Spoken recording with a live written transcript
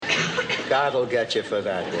God'll get you for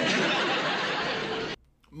that one.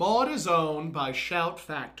 Maude is owned by Shout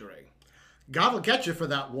Factory. God'll Get You for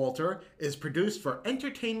That, Walter, is produced for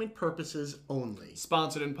entertainment purposes only.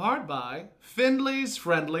 Sponsored in part by Findley's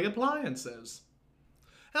Friendly Appliances.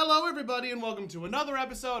 Hello, everybody, and welcome to another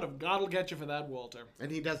episode of God'll Get You for That, Walter. And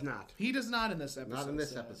he does not. He does not in this episode. Not in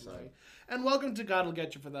this sadly. episode. And welcome to God'll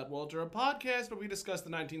Get You for That, Walter, a podcast where we discuss the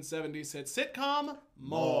 1970s hit sitcom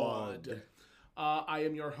Maude. I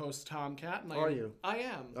am your host, Tom Cat. And Are you? I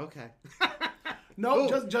am. Okay.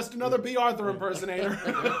 No, just another B. Arthur impersonator.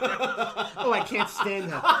 Oh, I can't stand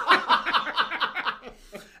him.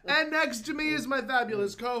 And next to me is my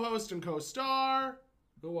fabulous co-host and co-star.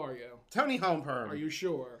 Who are you? Tony Homeperm. Are you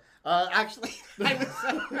sure? Actually, I was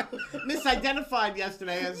misidentified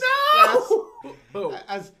yesterday as Who?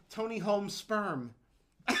 as Tony Home Sperm.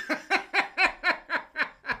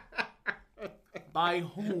 By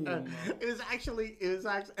whom?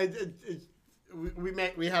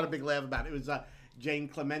 We had a big laugh about it. It was Jane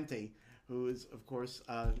Clementi, who is of course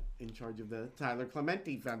in charge of the Tyler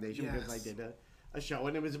Clementi Foundation, Yes. because I did a show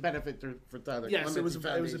and it was a benefit for Tyler. Yes, Clementi it was a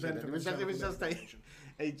Foundation. benefit. It was for the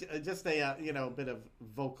just Foundation. a bit of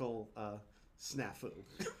vocal snafu.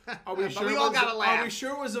 Are we But sure? we all got to laugh. Are we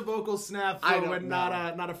sure it was a vocal snafu I don't and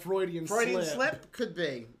know. not a Freudian Freudian slip could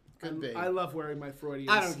be. I love wearing my Freudian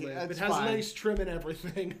I don't slip. care. It It's has fine. lace trim and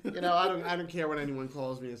everything. You know, I don't care what anyone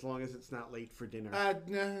calls me as long as it's not late for dinner.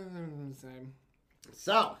 Same.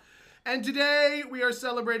 So, And today we are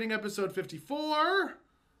celebrating episode 54.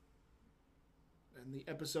 And the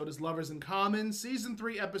episode is Lovers in Common, season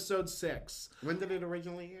 3, episode 6. when did it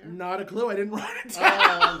originally air? Not a clue. I didn't write it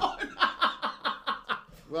down.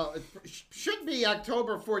 Well, it should be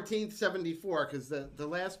October 14th, 74, because the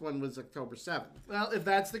last one was October 7th. Well, if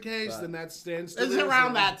that's the case, then that stands to It's reason.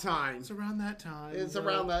 around that time. It's around that time. It's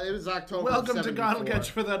around that. It was October Welcome 74. to God'll Get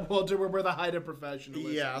You for That, Walter, where we're the height of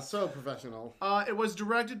professionalism. Yeah, so professional. It was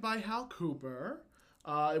directed by Hal Cooper.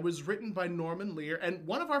 It was written by Norman Lear. And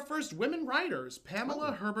one of our first women writers,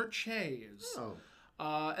 Pamela Herbert Chase.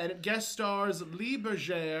 Oh. And it guest stars Lee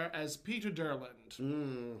Bergere as Peter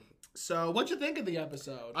Derland. So, what'd you think of the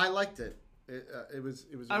episode? I liked it. It was.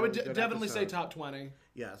 I would really good definitely say episode. top 20.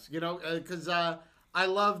 Yes, because I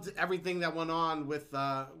loved everything that went on with.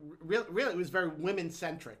 Really, it was very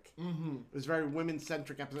women-centric. Mm-hmm. It was very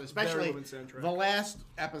women-centric episode, especially women-centric. the last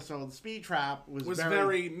episode, Speed Trap, was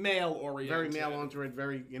very male-oriented. very male-oriented,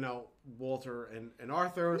 very Walter and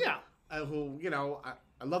Arthur. Yeah. Who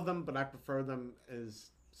I love them, but I prefer them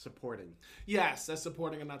as supporting. Yes, as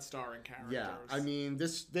supporting and not starring characters. Yeah, I mean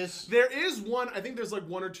this. There is one, I think there's like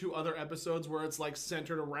one or two other episodes where it's like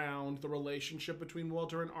centered around the relationship between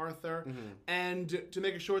Walter and Arthur. Mm-hmm. And to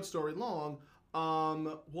make a short story long,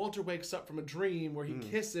 Walter wakes up from a dream where he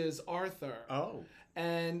kisses Arthur. Oh.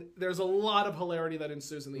 And there's a lot of hilarity that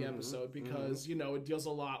ensues in the episode because, it deals a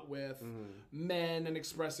lot with men and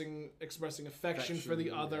expressing affection for the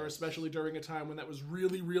other, especially during a time when that was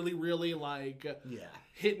really, really, really like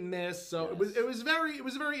hit and miss. So it was a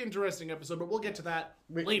very interesting episode, but we'll get to that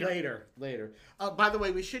later. Later. By the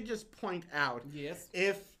way, we should just point out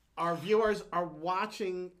if our viewers are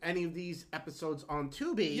watching any of these episodes on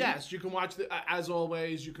Tubi. Yes, you can watch, as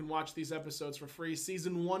always, you can watch these episodes for free.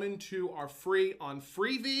 Season 1 and 2 are free on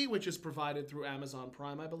Freevee, which is provided through Amazon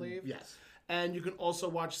Prime, I believe. Yes. And you can also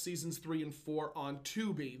watch seasons 3 and 4 on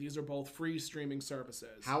Tubi. These are both free streaming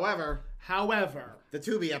services. However, the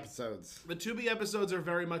Tubi episodes. The Tubi episodes are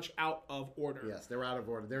very much out of order. Yes, they're out of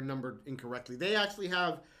order. They're numbered incorrectly. They actually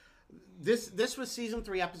have... This was season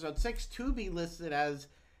 3, episode 6. Tubi listed as...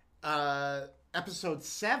 episode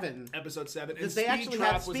 7. Episode 7. And They Speed actually Trap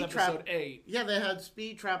had was Speed episode Trap. 8. Yeah, they had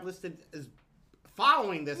Speed Trap listed as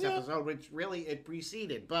following this episode, which really it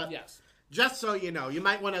preceded. But Yes. just so you know, you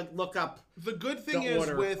might want to look up The good thing the is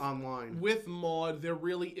order online. with Maude, there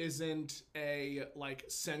really isn't a like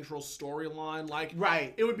central storyline. Like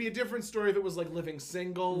Right. it would be a different story if it was like Living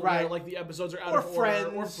Single, Right. where like the episodes are out Or of Friends.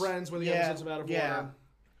 order, or Friends, where the episodes are out of order.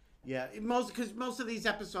 Yeah, because most of these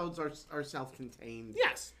episodes are self-contained.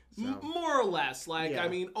 Yes. So. More or less. Like, Yeah. I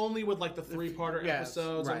mean, only with like the 3-parter Yes,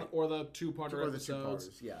 episodes right. or the 2-parter Or the episodes.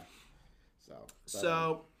 2-parters, yeah.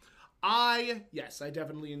 So, I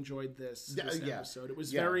definitely enjoyed this Yeah. episode. It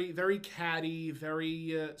was very, very catty,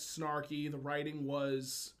 very snarky. The writing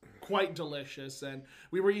was quite delicious. And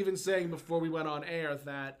we were even saying before we went on air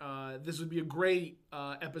that this would be a great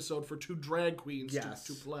episode for 2 drag queens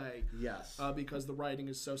to play. Yes. Because the writing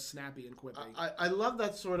is so snappy and quippy. I love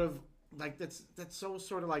that sort of, like, that's so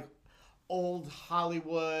sort of like old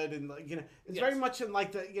Hollywood, and like, it's very much in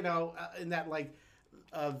like the, in that like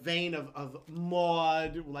vein of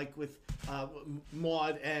Maude, like with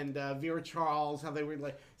Maude and Vera Charles, how they were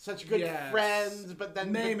like such good friends, but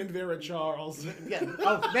then Mame and Vera Charles. Yeah.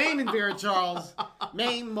 Oh, Mame and Vera Charles.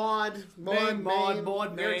 Mame, Maude, Mame, Vera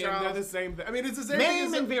Mame. Charles. They're the same thing. I mean, it's the same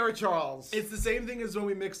Mame thing. and Vera Charles. It's the same thing as when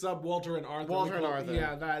we mix up Walter and Arthur. Walter and Arthur.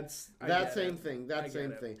 Yeah, that's that same thing. That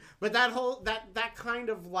same thing. But that whole that kind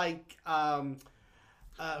of like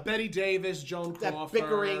Betty Davis, Joan that Crawford,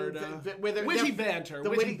 bickering, witty banter, the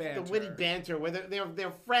witty banter, where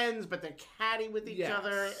they're friends but they're catty with each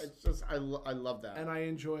other. It's just I love that, and I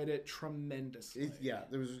enjoyed it tremendously.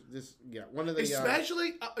 There was this one of the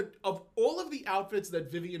especially of all of the outfits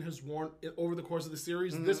that Vivian has worn over the course of the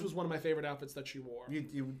series, this was one of my favorite outfits that she wore.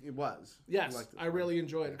 It was. Yes, I really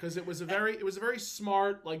enjoyed it because it was a very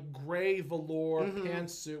smart like gray velour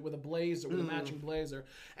pantsuit with a blazer with a matching blazer,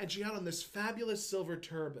 and she had on this fabulous silver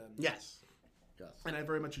turban. Yes. And I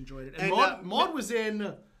very much enjoyed it. And Maude was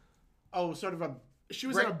in sort of a she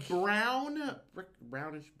was in a brownish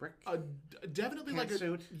brick. Definitely like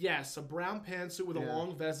a brown pantsuit with a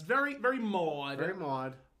long vest. Very Maude. Very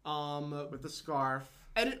Maude. With the scarf.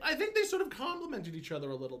 And I think they sort of complemented each other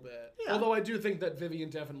a little bit. Yeah. Although I do think that Vivian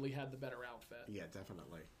definitely had the better outfit. Yeah,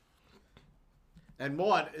 definitely. And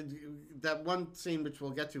Maude, that one scene which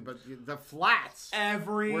we'll get to, but the flats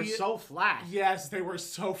were so flat. Yes, they were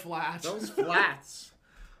so flat. Those flats.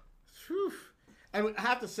 Whew. And I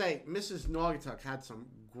have to say, Mrs. Naugatuck had some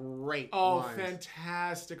great lines.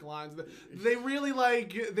 Fantastic lines. They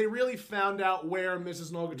really found out where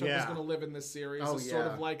Mrs. Naugatuck was going to live in this series. Sort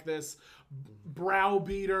of like this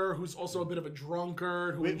browbeater who's also a bit of a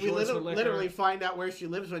drunkard who enjoys her liquor. Literally find out where she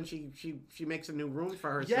lives when she makes a new room for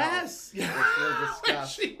herself. Yes.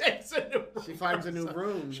 She makes a new room. She finds a new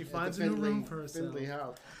room. She finds a new room for herself. Findlay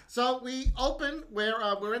House. So we open where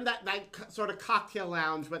we're in that sort of cocktail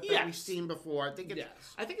lounge that we've seen before. I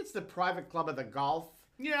think it's the private club of the golf.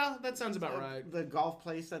 Yeah, that sounds about right. The golf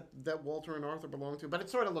place that Walter and Arthur belong to, but it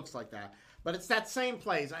sort of looks like that. But it's that same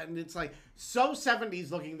place, and it's like so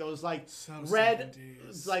 70s looking. Those like red,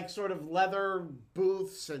 70s. Like sort of leather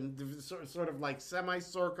booths and sort of like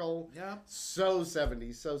semicircle. Yeah. So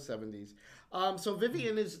 70s, so 70s. So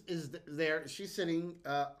Vivian is there. She's sitting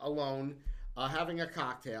alone, having a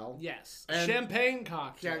cocktail. Yes, champagne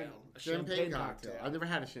cocktail. Champagne cocktail. I've never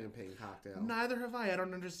had a champagne cocktail. Neither have I. I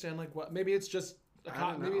don't understand like what. Maybe it's just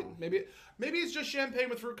maybe it's just champagne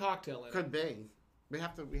with fruit cocktail in it. Could be. We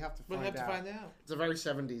have to find out. It's a very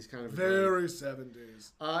 70s kind of very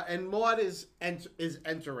 70s. And Maude is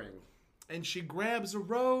entering. And she grabs a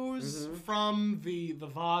rose from the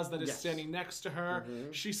vase that is standing next to her.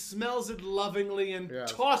 She smells it lovingly and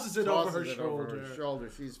tosses it over her shoulder.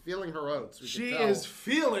 She's feeling her oats. She is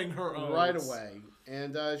feeling her oats. Right away.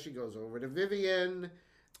 And she goes over to Vivian.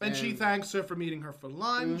 And she thanks her for meeting her for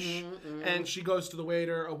lunch. And she goes to the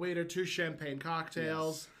waiter, 2 champagne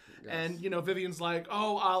cocktails. Yes. And Vivian's like,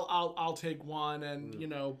 I'll take one, and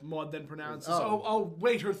Maude then pronounces,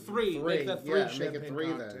 waiter 3, make that 3 champagne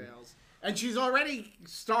cocktails. Then. And she's already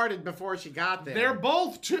started before she got there. They're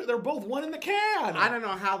both one in the can. I don't know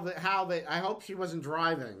how they. I hope she wasn't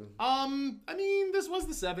driving. I mean, this was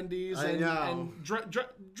the 70s, and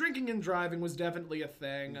drinking and driving was definitely a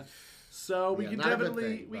thing. So we can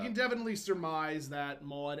definitely surmise that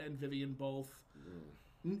Maude and Vivian both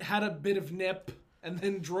had a bit of nip. And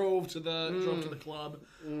then drove to the club.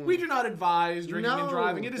 We do not advise drinking and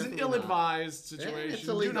driving. It is an ill-advised situation.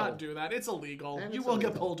 Do not do that. It's illegal. You will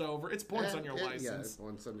get pulled over. It's points on your license. Yeah, it's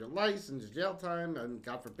points on your license, jail time, and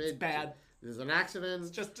God forbid, it's bad. There's an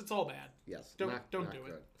accident. It's all bad. Yes. Don't do good.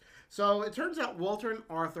 it. So it turns out Walter and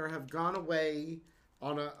Arthur have gone away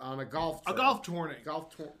on a golf trip. A golf tournament.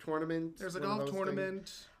 Tournament. There's a golf tournament.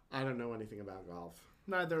 Things. I don't know anything about golf.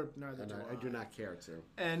 Neither do I do not care to.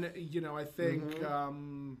 And I think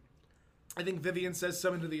I think Vivian says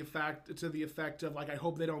something to the effect of like, I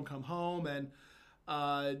hope they don't come home, and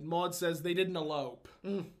Maude says they didn't elope.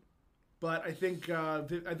 But I think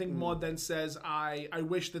Maude then says I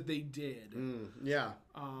wish that they did. Yeah.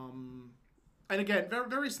 And again, very,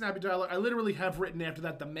 very snappy dialogue. I literally have written after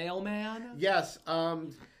that the mailman. Yes.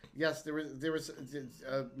 Yes. There was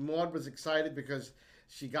Maude was excited because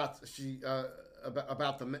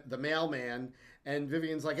about the mailman, and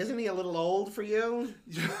Vivian's like, isn't he a little old for you?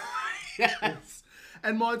 Yes.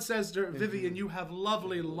 And Maude says to her, Vivian, you have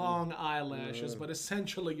lovely long eyelashes, but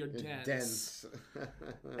essentially you're dense.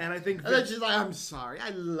 And I think and then she's like, I'm sorry, I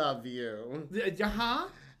love you. Uh-huh.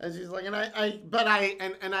 And she's like, and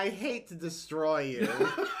I hate to destroy you,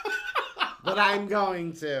 but I'm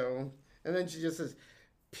going to. And then she just says,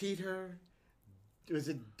 Peter, Was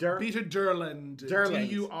it Peter Durland. Durland.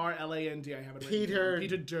 Durland. I have it Peter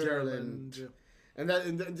written down. Peter Durland.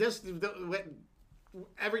 And just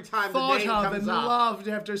every time Thought the name of comes and up, loved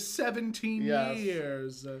after 17 Yes.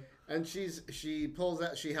 years. and she pulls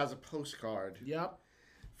out. She has a postcard Yep.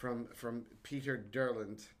 from Peter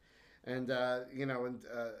Durland, and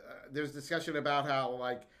there's discussion about how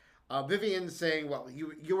like Vivian's saying, well,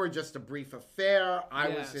 you were just a brief affair. I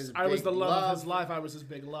was his. I was big the love of his life. I was his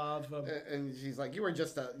big love. And she's like, you were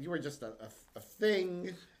just a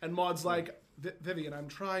thing. And Maud's like, Vivian, I'm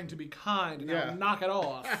trying to be kind. Now Yeah. knock it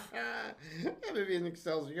off. Vivian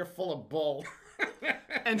tells her, you're full of bull.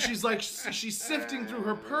 And she's like, she's sifting through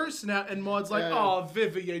her purse now. And Maud's like, Yeah. oh,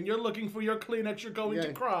 Vivian, you're looking for your Kleenex. You're going to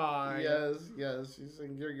Yeah. cry. Yes. She's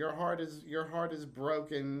saying your heart is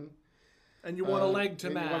broken. And you want a leg to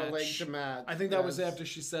and match. You want a leg to match. I think that was Yes. after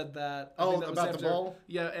she said that. Oh, I think that was about the after, bull?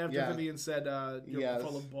 Yeah, after Yeah. Vivian said, you're Yes.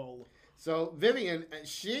 full of bull. So Vivian,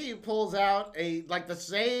 she pulls out the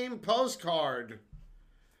same postcard,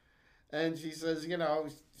 and she says,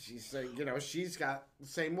 she's got the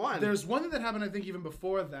same one. There's one that happened, I think, even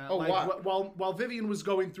before that. Oh, like, what? While Vivian was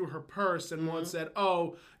going through her purse, and Mm-hmm. Maud said,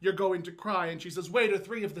 "Oh, you're going to cry," and she says, "Wait, are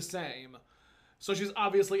 3 of the same?" So she's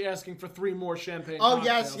obviously asking for 3 more champagne. Oh,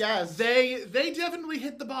 cocktails. yes. They definitely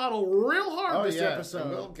hit the bottle real hard this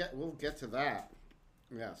episode. And we'll get to that.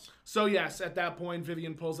 Yes. So yes, at that point,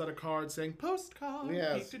 Vivian pulls out a card saying "Postcard."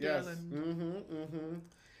 Yes. Peter Yes. Durland."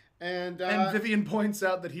 And Vivian points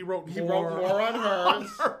out that he wrote more more on on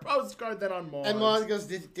hers. her postcard than on Maud's. And Maud goes,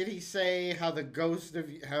 did he say how the ghost of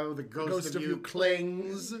you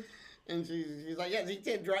clings? And she's like, yes, he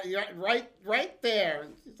did, right there.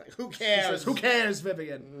 And she's like, who cares? She says, "Who cares,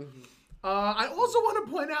 Vivian?" I also want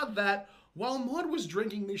to point out that while Maud was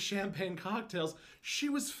drinking these champagne cocktails, she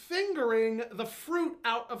was fingering the fruit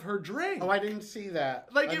out of her drink. Oh, I didn't see that.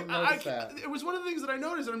 Like, I didn't notice that. it was one of the things that I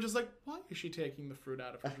noticed, and I'm just like, why is she taking the fruit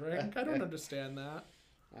out of her drink? I don't understand that.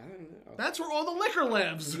 I don't know. That's where all the liquor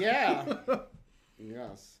lives. Yeah.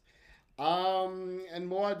 Yes. And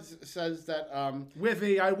Maud says that,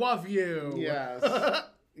 Wivy, I love you. yes.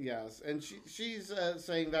 Yes. And she's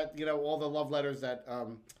saying that, all the love letters that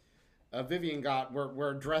Vivian got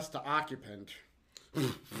were addressed to occupant.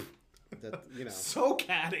 That, So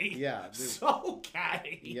catty. Yeah. So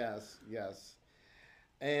catty. Yes.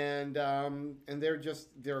 And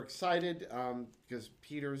they're excited because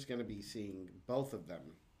Peter's going to be seeing both of them.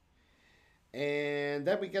 And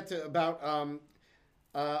then we get to about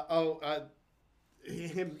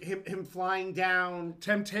him flying down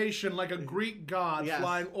Temptation, like a Greek god, Yes.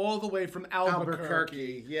 flying all the way from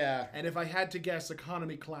Albuquerque. Yeah. And if I had to guess,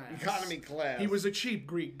 economy class. Economy class. He was a cheap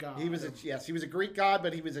Greek god. He was a Greek god,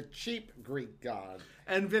 but he was a cheap Greek god.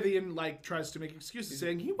 And Vivian tries to make excuses,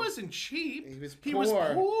 saying he wasn't cheap. He was poor. He was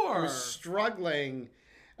poor. He was struggling.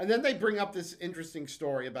 And then they bring up this interesting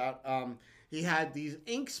story about he had these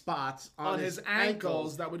ink spots on his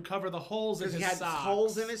ankles that would cover the holes in his he had socks.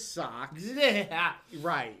 holes in his socks. Yeah.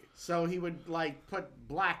 Right. So he would put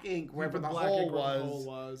black ink wherever the Black hole ink where the was. hole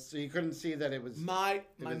was. So you couldn't see that it was. My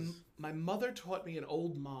mother taught me an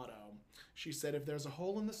old motto. She said, if there's a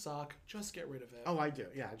hole in the sock, just get rid of it. Oh, I do.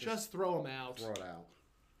 Yeah. Just throw them out. throw it out.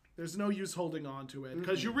 There's no use holding on to it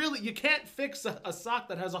because you can't fix a sock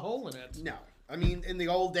that has a hole in it. No. I mean, in the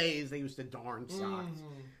old days, they used to darn socks.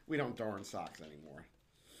 We don't darn socks anymore.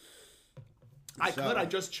 I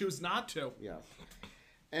just choose not to. Yeah.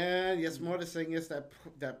 And yes, Maud is saying, yes,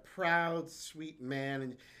 that proud, sweet man.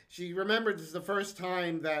 And she remembered this is the first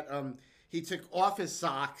time that he took off his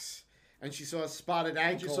socks and she saw spotted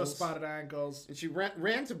ankles. She saw spotted ankles. And she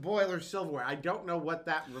ran to boil her silverware. I don't know what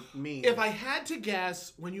that means. If I had to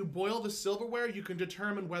guess, when you boil the silverware, you can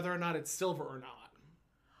determine whether or not it's silver or not.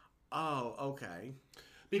 Oh, okay.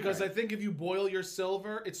 Because I think if you boil your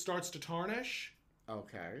silver, it starts to tarnish.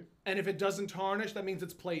 Okay. And if it doesn't tarnish, that means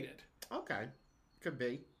it's plated. Okay. Could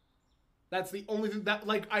be. That's the only thing that,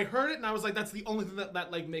 I heard it and I was like, that's the only thing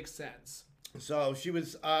that makes sense. So she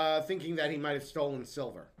was thinking that he might have stolen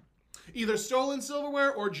silver. Either stolen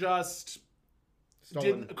silverware or just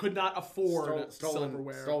could not afford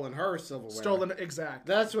silverware. Stolen her silverware. Stolen,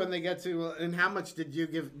 exactly. That's when they get to. And how much did you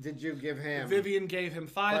give him? Vivian gave him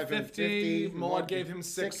 $550. Maud gave him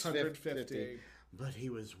 $650. $650. But he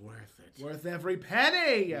was worth it. Worth every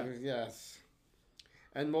penny. Yes.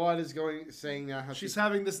 And Maud is saying now how she's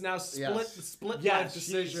having this now split life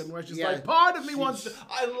decision where she's like, part of me wants to.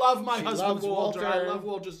 I love my husband Walter. I love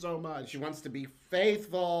Walter so much. She wants to be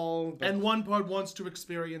faithful, and one part wants to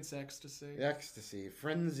experience ecstasy.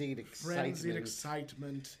 Frenzied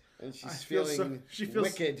excitement. And she's feeling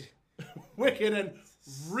wicked, wicked, and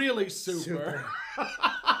really super.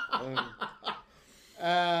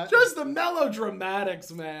 Just the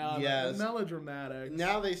melodramatics, man. Yes. The melodramatics.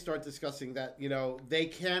 Now they start discussing that, they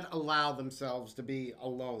can't allow themselves to be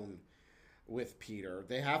alone with Peter.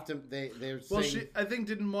 They have to, they're saying... I think,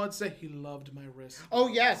 didn't Maud say he loved my wrist? Oh,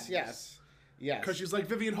 yes. Because she's like,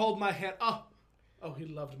 Vivian, hold my hand. Oh, he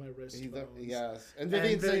loved my wrist. Yes. And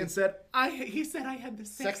Vivian said, he said I had the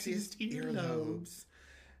sexiest earlobes.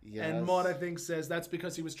 Yes. And Maud, I think, says that's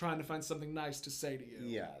because he was trying to find something nice to say to you.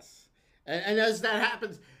 Yes. And as that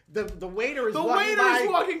happens, the waiter is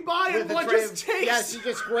walking by and Maud just takes... Yes, she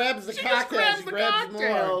just grabs the cocktails. She grabs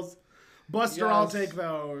more. Buster, Yes. I'll take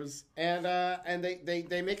those. And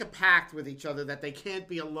they make a pact with each other that they can't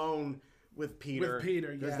be alone with Peter.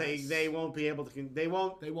 Because they won't be able to... They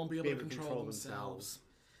won't be able to control themselves.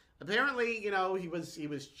 Apparently, he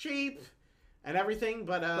was cheap and everything,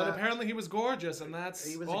 but apparently he was gorgeous, and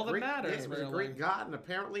that's all that matters. Yeah, he was a great god, and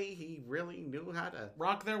apparently he really knew how to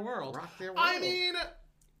rock their world. I mean,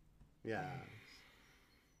 yeah.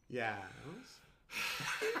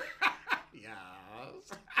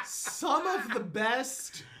 Some of the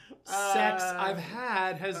best sex I've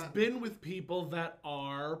had has been with people that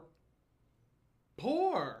are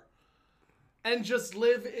poor and just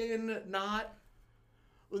live in not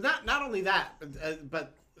only that,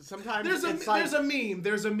 but sometimes there's a meme.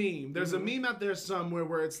 There's a meme out there somewhere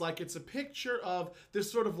where it's like it's a picture of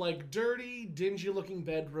this sort of like dirty, dingy-looking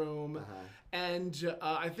bedroom, and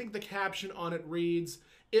I think the caption on it reads,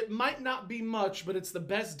 "It might not be much, but it's the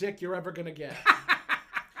best dick you're ever gonna get."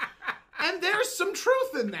 And there's some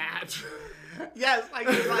truth in that. Yes, like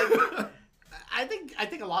I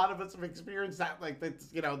think a lot of us have experienced that, like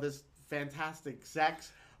this fantastic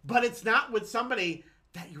sex, but it's not with somebody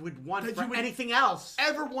that you would want for anything else.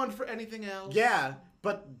 Ever want for anything else? Yeah,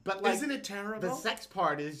 but like, isn't it terrible? The sex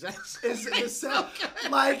part is just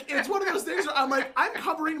like it's one of those things where I'm like, I'm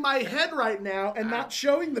covering my head right now and not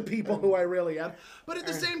showing the people who I really am. But at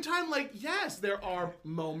the same time, like, yes, there are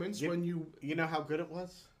moments when you know how good it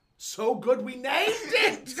was. So good we named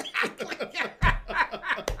it.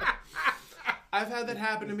 I've had that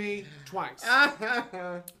happen to me twice.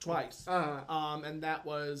 Twice. And that's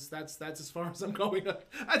as far as I'm going.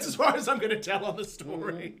 That's as far as I'm going to tell on the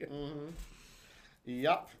story.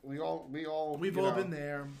 Yep, we've all been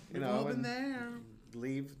there. We've all been there.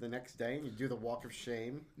 Leave the next day and you do the walk of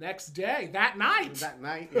shame. Next day, that night,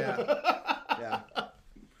 yeah.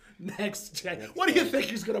 Next day. What do you think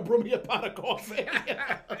he's going to brew me a pot of coffee?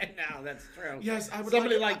 I know, that's true. Yes, I would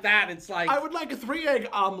somebody like that. It's like I would like a 3-egg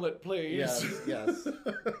omelet, please. Yes.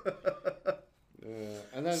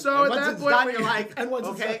 And then so and at once that it's point, done, you're like,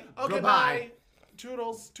 okay, goodbye. Bye.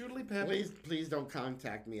 Toodles, toodly pip. Please don't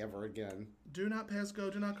contact me ever again. Do not pass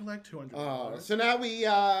go. Do not collect $200. So now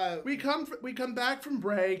we come back from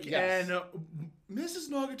break, yes. and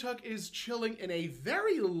Mrs. Naugatuck is chilling in a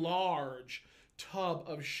very large tub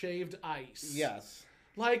of shaved ice. Yes.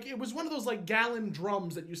 Like, it was one of those, like, gallon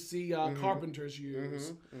drums that you see carpenters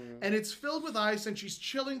use. And it's filled with ice, and she's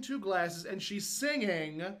chilling 2 glasses, and she's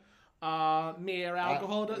singing, Mere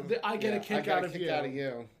Alcohol, I Get a Kick Out of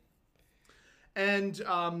You. And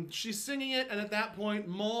she's singing it, and at that point,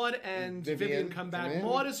 Maud and Vivian come back.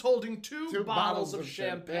 Maud is holding 2 bottles of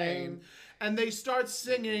champagne. And they start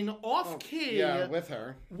singing off-key. Yeah, with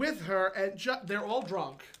her. And they're all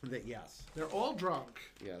drunk. Yes. They're all drunk.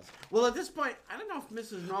 Yes. Well, at this point, I don't know if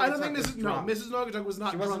Mrs. Naugatuck I don't think Mrs. Naugatuck was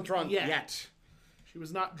not wasn't drunk yet. She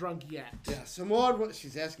was not drunk yet. Yeah, so Maud,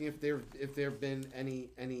 she's asking if there have been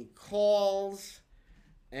any calls.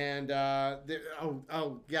 And,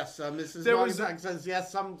 yes, Mrs. Naugatuck says,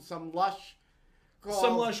 yes, some lush called.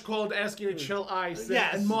 Some lush called asking to chill ice.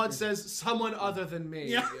 Yes. And Maud says, someone other than me.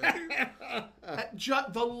 Yeah.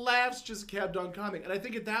 The laughs just kept on coming. And I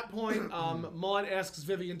think at that point, Maud asks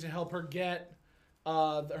Vivian to help her get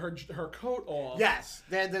her coat off. Yes.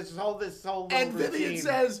 There's this whole and routine. Vivian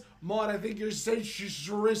says, Maud, I think your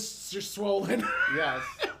wrists are swollen. Yes.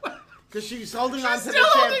 Because she's holding on to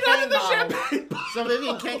the champagne bottle. So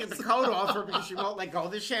Vivian can't get the coat off her because she won't let go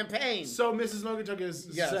of the champagne. So Mrs. Naugatuck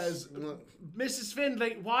says, Mrs.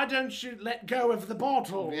 Findlay, why don't you let go of the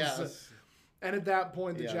bottles? Yes. And at that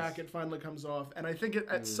point, the jacket finally comes off. And I think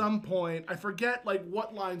at some point, I forget like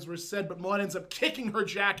what lines were said, but Maud ends up kicking her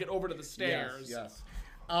jacket over to the stairs. Yes.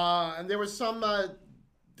 And there was some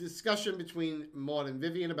discussion between Maud and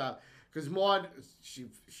Vivian about, because Maud, she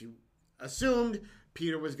assumed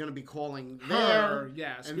Peter was going to be calling there.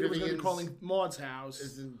 Yes. And Peter was going to be calling Maud's house.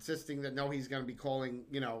 Is insisting that no, he's going to be calling,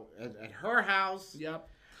 at her house. Yep.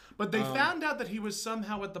 But they found out that he was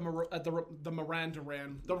somehow at the Miranda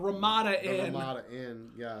Inn, the Ramada Inn. The Ramada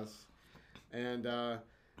Inn, yes. And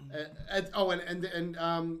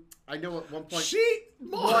I know at one point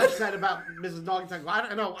Maud said about Mrs. Naugatuck.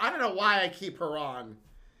 I don't know why I keep her on.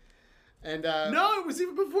 And no, it was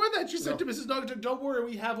even before that. She said to Mrs. Naugatuck, "Don't worry,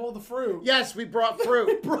 we have all the fruit." Yes, we brought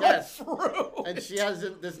fruit. Fruit. And she has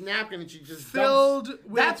this napkin, and she just filled dumps.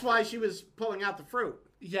 with. That's why she was pulling out the fruit.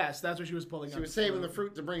 Yes, that's what she was pulling out. She was saving the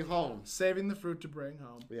fruit to bring home. Saving the fruit to bring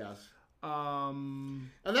home. Yes.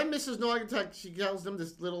 And then Mrs. Naugatuck, she tells them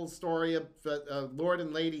this little story of Lord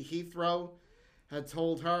and Lady Heathrow had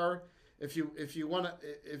told her, if you want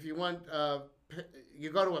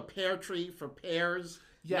you go to a pear tree for pears,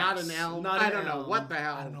 not an elm. I don't know what the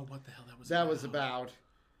hell. I don't know what the hell that was about.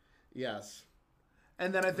 Yes.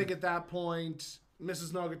 And then I think at that point,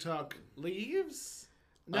 Mrs. Naugatuck leaves.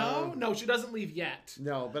 No, she doesn't leave yet.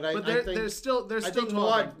 No, but I think they're still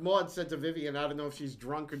talking. Maud said to Vivian, I don't know if she's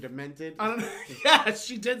drunk or demented. I don't know. Yes,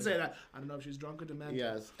 she did say that. I don't know if she's drunk or demented.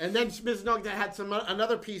 Yes. And then Mrs. Naugatuck had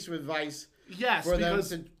another piece of advice for them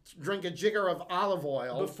to drink a jigger of olive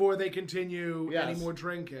oil. Before they continue any more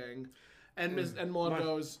drinking. And Maud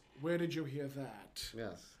goes, "Where did you hear that?"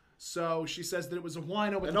 Yes. So she says that it was a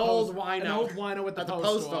wino an old wino at the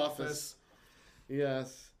post office.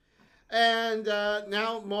 Yes. And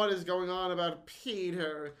now Maud is going on about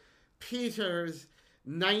Peter's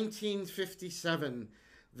 1957.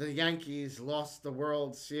 The Yankees lost the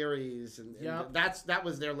World Series, and that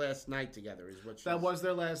was their last night together. Was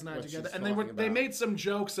their last night together, and they made some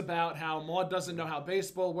jokes about how Maud doesn't know how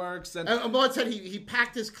baseball works, and Maud said he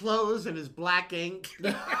packed his clothes and his black ink.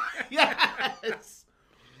 Yes.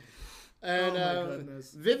 And oh my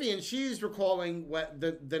goodness. Vivian, she's recalling what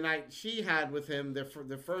the night she had with him,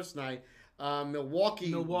 the first night.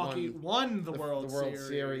 Milwaukee won the World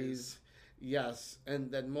Series. Yes, and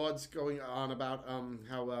then Maud's going on about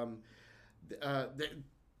how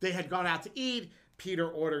they had gone out to eat. Peter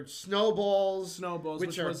ordered snowballs,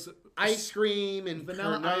 which was ice cream and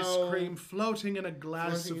vanilla Pernod. ice cream floating in a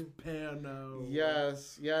glass of Pernod.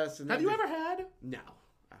 Yes. And have you ever had? No.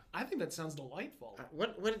 I think that sounds delightful.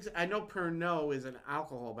 I know Pernod is an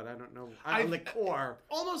alcohol, but I don't know a liqueur.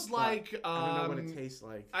 Almost like I don't know what it tastes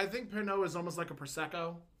like. I think Pernod is almost like a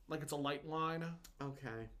prosecco, like it's a light wine.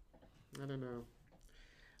 Okay, I don't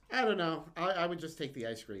know. I would just take the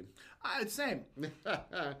ice cream. Same.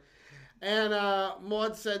 And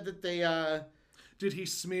Maud said that they. Did he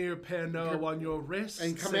smear Pernod on your wrist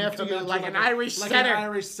and come after you like an Irish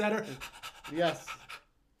setter? Yes.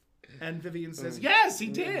 And Vivian says, "Yes, he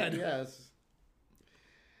did." Yes.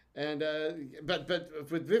 And but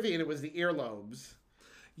with Vivian, it was the earlobes.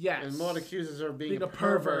 Yes. And Maud accuses her of being a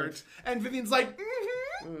pervert. And Vivian's like,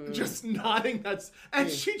 just nodding. And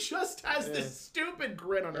she just has this stupid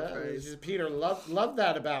grin on her face. Peter loved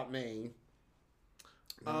that about me.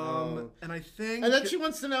 And I think, and then she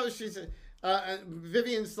wants to know. She's.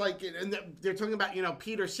 Vivian's like, and they're talking about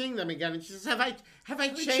Peter seeing them again, and she says, "Have I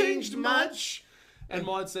changed much?" And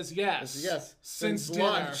Maud says, yes. Since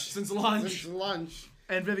lunch. Since lunch.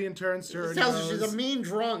 And Vivian turns to her and tells her she's a mean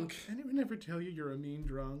drunk. Anyone ever tell you you're a mean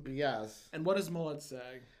drunk? Yes. And what does Maud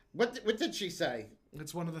say? What did she say?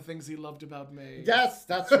 It's one of the things he loved about me. Yes,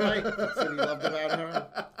 that's right. That's what he loved about her.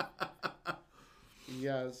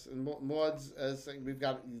 Yes. And Maud's saying they've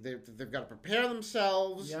got to prepare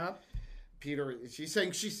themselves. Yep. She's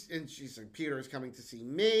saying Peter is coming to see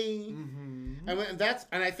me, and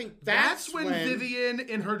I think that's when Vivian,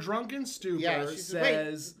 in her drunken stupor,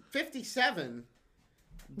 says, "Wait, 57.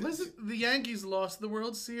 Listen, the Yankees lost the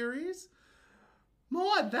World Series.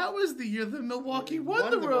 Maud, that was the year that Milwaukee won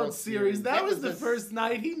the World Series. That was the first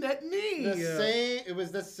night he met me. It was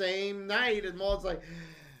the same night, and Maud's like,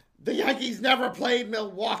 the Yankees never played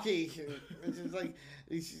Milwaukee, and she's like."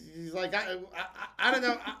 He's like, I don't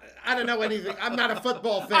know. I don't know anything. I'm not a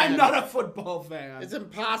football fan. It's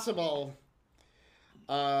impossible.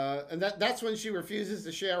 And that's when she refuses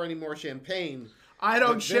to share any more champagne. I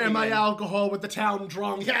don't share my alcohol with the town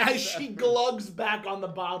drunk. As she glugs back on the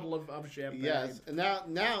bottle of champagne. Yes. And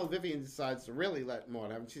now Vivian decides to really let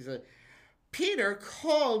Maud have it. She said, Peter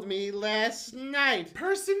called me last night.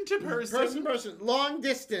 Person to person. Person. Long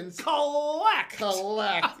distance. Collect.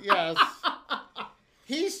 Yes.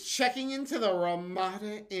 He's checking into the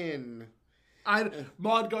Ramada Inn.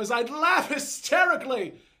 Maud goes, I'd laugh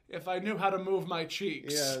hysterically if I knew how to move my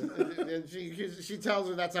cheeks. Yeah, and she tells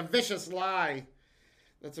her that's a vicious lie.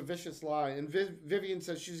 And Vivian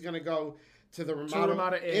says she's going to go to the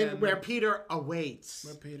Ramada Inn where Peter awaits.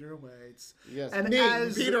 Yes, and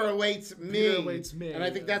Peter awaits me. And I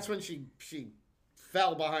think that's when she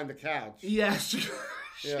fell behind the couch. Yes,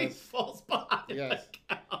 she falls behind the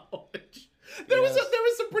couch. There was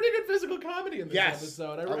some pretty good physical comedy in this Yes,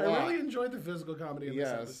 episode. I a lot. really enjoyed the physical comedy in this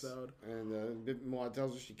episode. And Maud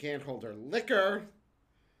tells her she can't hold her liquor.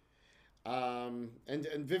 And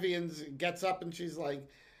Vivian gets up and she's like,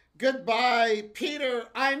 "Goodbye, Peter,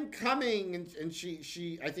 I'm coming." And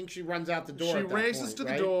she I think she runs out the door. She at that races point, to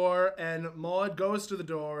right? the door, and Maud goes to the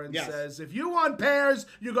door and Yes. says, "If you want pears,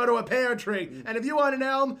 you go to a pear tree. And if you want an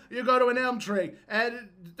elm, you go to an elm tree. And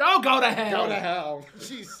don't go to hell." Go to hell.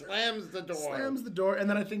 She slams the door. Slams the door, and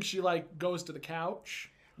then I think she, like, goes to the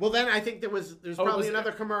couch. Well, then I think there's probably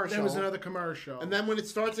another commercial. There was another commercial. And then when it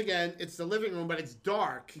starts again, it's the living room, but it's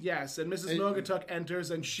dark. Yes, and Mrs. Nogatuk enters,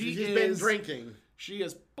 and she's been drinking. She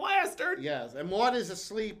is plastered. Yes, and Maud is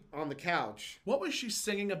asleep on the couch. What was she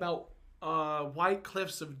singing about? White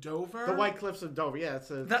Cliffs of Dover. The White Cliffs of Dover. Yeah,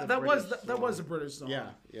 that was a British song.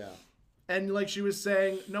 Yeah. And like she was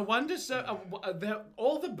saying, no wonder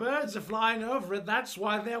all the birds are flying over it. That's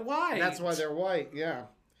why they're white. That's why they're white. Yeah.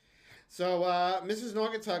 So Mrs.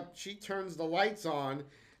 Naugatuck, she turns the lights on,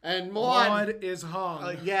 and Maud is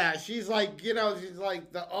hung. Yeah, she's like, she's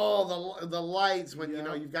like the lights when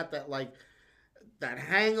you've got that like that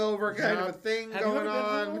hangover kind of a thing Have going you ever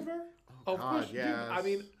on. been hungover? Oh, of course, yes. I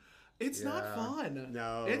mean, it's not fun.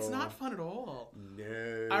 No, it's not fun at all.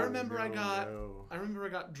 No, I remember I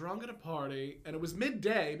got drunk at a party, and it was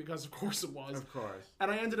midday because, of course, it was. Of course.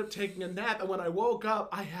 And I ended up taking a nap, and when I woke up,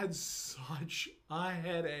 I had such a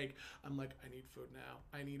headache. I'm like, I need food now.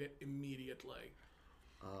 I need it immediately.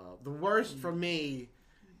 The worst for me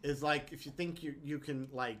is like if you think you can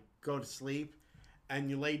like go to sleep, and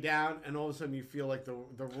you lay down, and all of a sudden you feel like the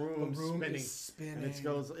room spinning. Is spinning. And it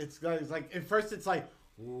goes like at first it's like,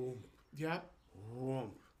 whoom, Yep.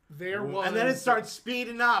 whoom, There whoom, was. and then it starts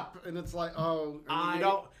speeding up, and it's like,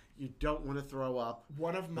 you don't want to throw up.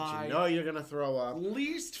 One of my you're gonna throw up.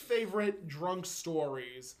 least favorite drunk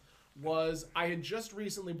stories was I had just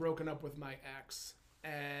recently broken up with my ex,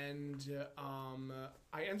 and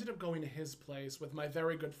I ended up going to his place with my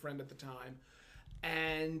very good friend at the time.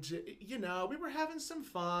 And, we were having some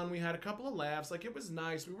fun. We had a couple of laughs. Like, it was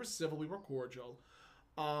nice. We were civil. We were cordial.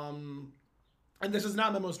 And this is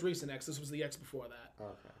not my most recent ex. This was the ex before that.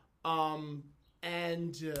 Okay.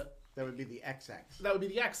 And That would be the XX. that would be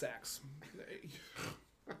the XX.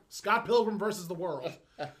 Scott Pilgrim versus the world.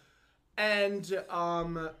 And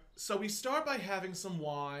so we start by having some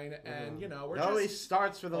wine, and, we're It always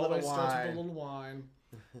starts with a little always starts wine. with a little wine.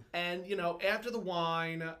 And, after the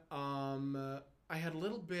wine, I had a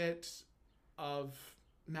little bit of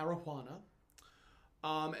marijuana.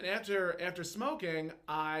 And after smoking,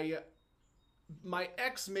 my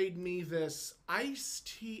ex made me this iced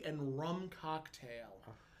tea and rum cocktail.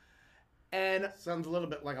 And Sounds a little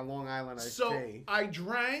bit like a Long Island iced so tea. I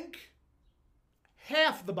drank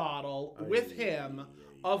half the bottle with him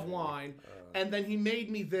of wine, and then he made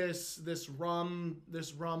me this rum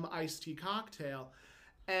iced tea cocktail.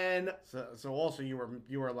 And So also you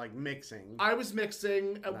were like mixing. I was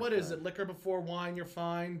mixing. What is it? Liquor before wine, you're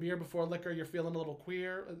fine. Beer before liquor, you're feeling a little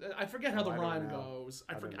queer. I forget how the rhyme goes.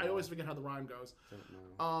 I always forget how the rhyme goes.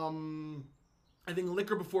 I think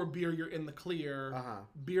liquor before beer, you're in the clear.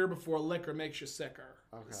 Beer before liquor makes you sicker.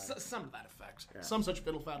 Okay. Some of that effect. Yeah. Some such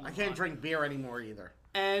fiddle faddle. I can't drink beer anymore either.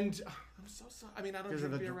 And I'm so sorry. I mean, I don't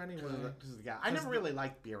drink beer anyway. Because of the guy. I never really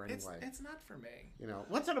liked beer anyway. It's not for me.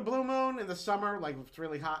 Once in a blue moon in the summer, like it's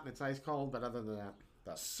really hot and it's ice cold, but other than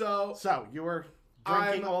that. So you were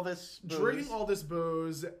drinking all this booze. Drinking all this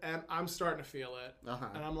booze, and I'm starting to feel it.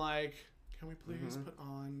 And I'm like, can we please put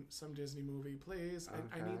on some Disney movie, please?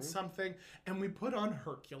 I need something. And we put on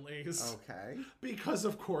Hercules. Okay. Because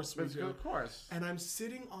of course we do. Of course. And I'm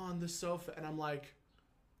sitting on the sofa, and I'm like,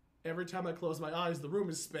 every time I close my eyes, the room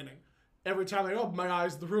is spinning. Every time I open my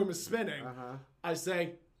eyes, the room is spinning. I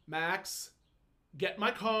say, Max, get my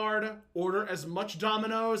card, order as much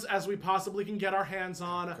Domino's as we possibly can get our hands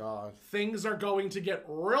on. God. Things are going to get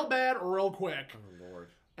real bad real quick. Oh, Lord.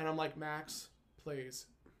 And I'm like, Max, please,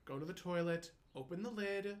 go to the toilet, open the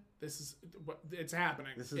lid. It's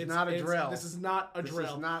happening. This is not a drill. This is not a drill.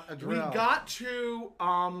 This is not a drill. We got to,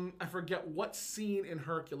 I forget what scene in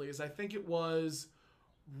Hercules. I think it was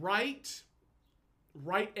right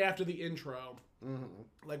after the intro.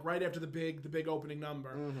 Like right after the big opening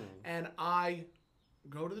number. And I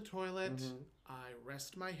go to the toilet, I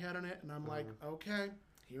rest my head on it, and I'm like, okay,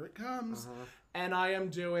 here it comes. And I am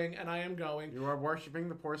going. You are worshiping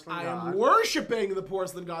the porcelain god. I am worshiping the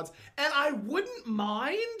porcelain gods. And I wouldn't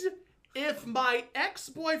mind if my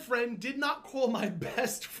ex-boyfriend did not call my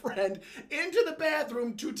best friend into the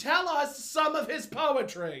bathroom to tell us some of his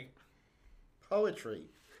poetry. Poetry.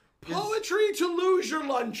 Poetry to lose your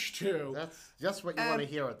lunch to. That's just what you want to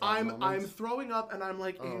hear at that moment. I'm throwing up, and I'm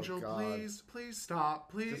like, Angel, God. please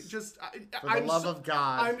stop. Please, just For the love of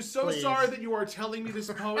God, I'm so please. sorry that you are telling me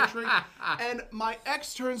this poetry. And my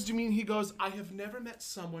ex turns to me and he goes, I have never met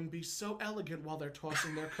someone be so elegant while they're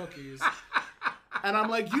tossing their cookies. And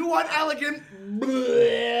I'm like, you want elegant?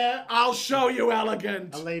 Bleh, I'll show you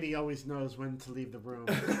elegant. A lady always knows when to leave the room.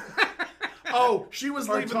 Oh, she was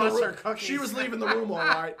leaving the toss her room. cookies. She was leaving the room, all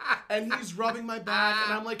right. And he's rubbing my back,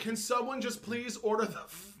 and I'm like, can someone just please order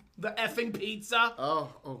the effing pizza?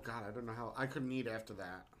 Oh God, I don't know how I couldn't eat after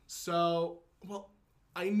that. So, well,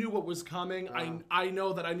 I knew what was coming. I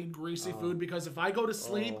know that I need greasy food because if I go to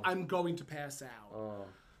sleep, I'm going to pass out.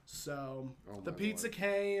 So the pizza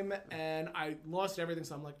came, and I lost everything.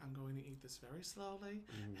 So I'm like, I'm going to eat this very slowly,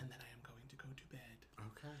 and then I am going to go to bed.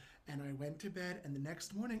 Okay. And I went to bed, and the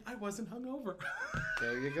next morning I wasn't hungover.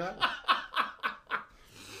 There you go.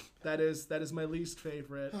 That is my least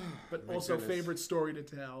favorite, but also favorite story to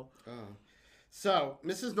tell. So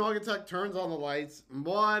Mrs. Naugatuck turns on the lights.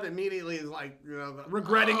 Maud immediately is like,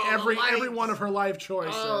 Regretting every lights. one of her life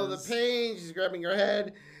choices. Oh, the pain. She's grabbing her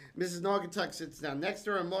head. Mrs. Naugatuck sits down next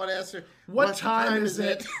to her, and Maud asks her, What time is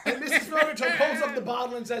it? And Mrs. Naugatuck pulls up the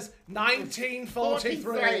bottle and says,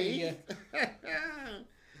 1943.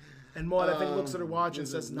 And Maud, I think, looks at her watch and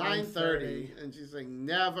says 9:30. And she's like,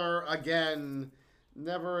 never again.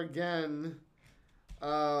 Never again.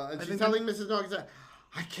 And she's telling Mrs. Naugatuck,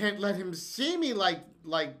 I can't let him see me like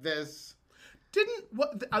this.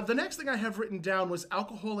 The next thing I have written down was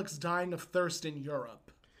alcoholics dying of thirst in Europe.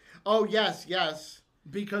 Oh, yes.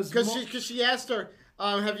 Because she asked her,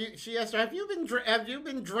 have you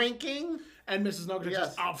been drinking? And Mrs. Naugatuck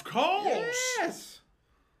Yes. says, of course.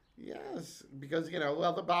 Yes, because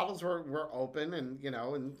the bottles were open, and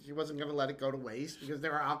and she wasn't going to let it go to waste because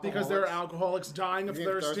there are alcoholics dying of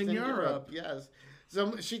thirst in Europe. Yes.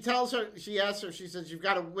 So she asks her, she says, you've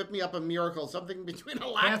got to whip me up a miracle, something between a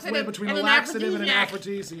laxative Halfway between and a laxative and an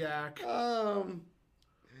aphrodisiac. aphrodisiac.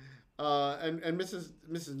 And Mrs.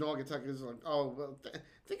 Naugatuck is like, oh, well,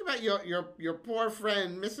 think about your poor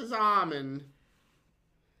friend, Mrs. Almond.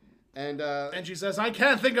 And she says, I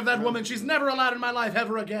can't think of that woman. She's never allowed in my life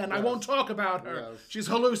ever again. Yes. I won't talk about her. Yes. She's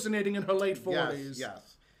hallucinating in her late 40s.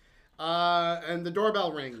 Yes. And the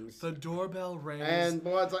doorbell rings. The doorbell rings. And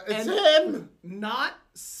Maud's like, it's him! Not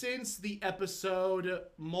since the episode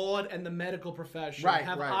Maud and the Medical Profession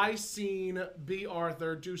have I seen B.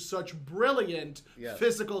 Arthur do such brilliant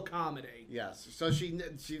physical comedy. Yes. So she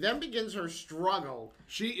then begins her struggle.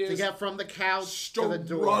 She is to get from the couch to the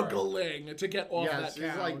door. Struggling to get off that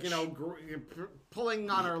couch. She's like, pulling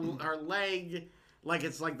on her leg like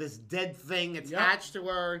it's like this dead thing attached to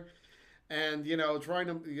her. And, trying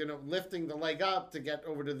to, lifting the leg up to get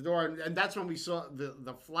over to the door. And that's when we saw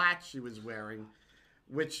the flats she was wearing,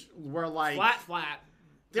 which were like... Flat.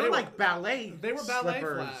 They were like ballet They were ballet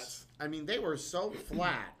slippers. flats. I mean, they were so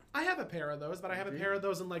flat. I have a pair of those, but I have a pair of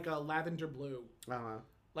those in like a lavender blue. Uh-huh.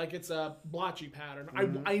 Like it's a blotchy pattern.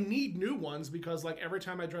 I need new ones because like every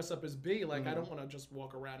time I dress up as B, like I don't want to just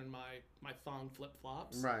walk around in my thong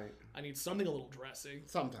flip-flops. Right. I need something a little dressy.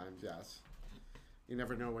 Sometimes, yes. You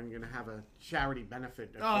never know when you're going to have a charity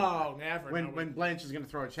benefit. Never. When Blanche is going to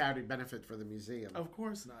throw a charity benefit for the museum. Of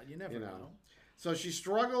course not. You never know. So she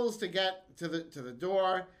struggles to get to the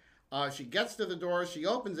door. She gets to the door. She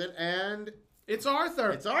opens it, and it's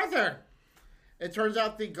Arthur. It turns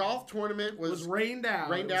out the golf tournament was rained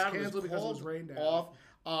out. It was canceled because it was rained off.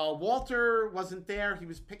 Walter wasn't there. He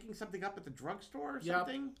was picking something up at the drugstore or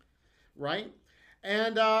something. Right?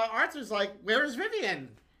 And Arthur's like, where is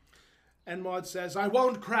Vivian? And Maud says, I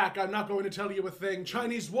won't crack. I'm not going to tell you a thing.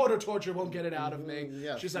 Chinese water torture won't get it out of me.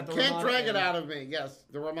 Yes. She's at the Can't Ramada drag Inn. it out of me. Yes,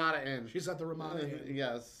 the Ramada Inn. She's at the Ramada Inn.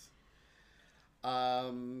 Yes.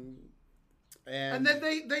 And then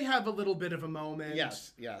they have a little bit of a moment.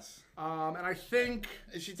 Yes. And I think...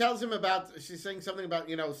 She tells him she's saying something about,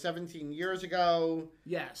 17 years ago.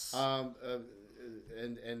 Yes. And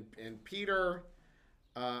Peter,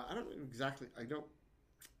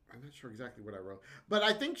 I'm not sure exactly what I wrote, but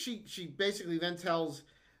I think she basically then tells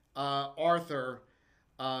Arthur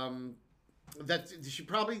that she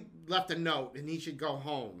probably left a note and he should go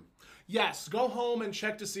home. Yes, go home and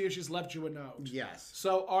check to see if she's left you a note. Yes.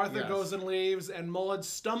 So Arthur goes and leaves, and Maud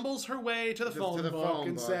stumbles her way to the phone book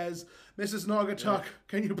and says, Mrs. Naugatuck,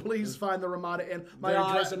 can you please find the Ramada Inn? My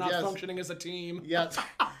eyes are not functioning as a team. Yes.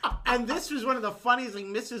 And this was one of the funniest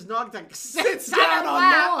things. Mrs. Naugatuck sits down on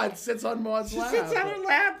Maud. Sits on Maud's lap. She sits on her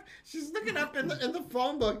lap. She's looking up in the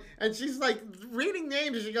phone book, and she's like reading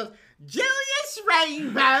names, and she goes, Julius Julius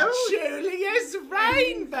Rainbow. Julius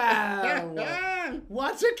Rainbow.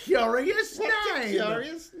 What a curious What a name.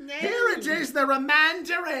 curious name. Here it is, the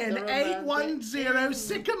Ramanda Inn, The Ramanda 810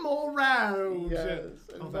 Sycamore Road. Yes.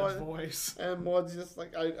 Oh, that voice. And Maud's just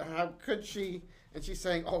like, how could she? And she's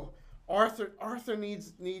saying, "Oh, Arthur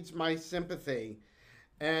needs my sympathy,"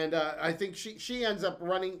 and I think she ends up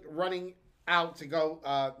running out to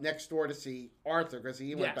go next door to see Arthur because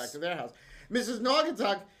he went back to their house. Mrs.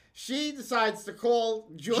 Naugatuck, she decides to call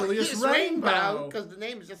Julius Rainbow because the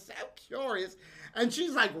name is just so curious, and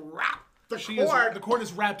she's like wrapped. The cord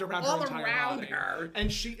is wrapped around all her entire around body. her. And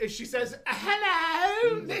she says,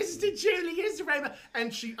 "Hello, Mr. Julius Rainbow."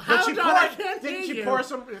 And she, Didn't she pour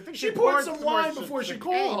some? I think She poured some wine before she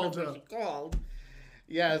called.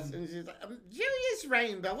 Yes, and she's like, Julius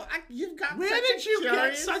Rainbow, you've got Where such did you get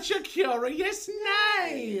curious, such a curious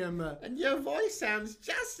name? and your voice sounds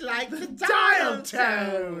just like the Dial dial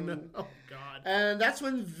tone. tone. Oh God. And that's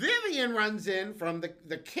when Vivian runs in from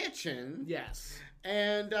the kitchen. Yes.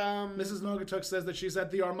 And Mrs. Naugatuck says that she's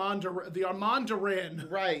at the Armanda Inn.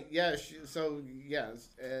 right, yeah. She's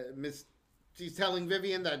telling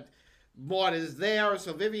Vivian that Maud is there,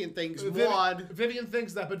 so Vivian thinks Maud. Vivian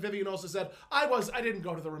thinks that, but Vivian also said, I didn't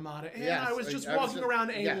go to the Ramada Inn. Yes, I was just walking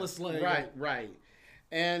around aimlessly. Yes, right.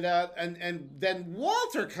 And then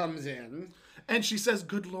Walter comes in. And she says,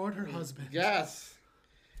 good Lord, her husband. Yes.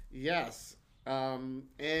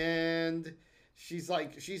 And she's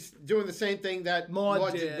doing the same thing that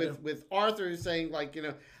Maud did with Arthur, saying like,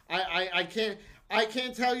 I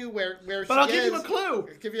can't tell you where she is. But I'll give you a clue.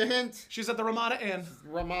 I'll give you a hint. She's at the Ramada Inn.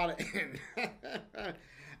 Ramada Inn.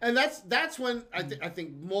 And that's when I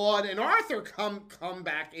think Maud and Arthur come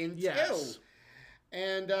back in too.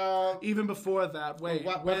 And even before that,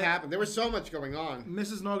 what happened? There was so much going on.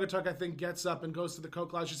 Mrs. Naugatuck, I think, gets up and goes to the coat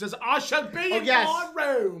closet. She says, I shall be in yes. my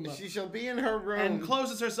room. She shall be in her room. And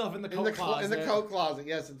closes herself in the coat closet. In the coat closet,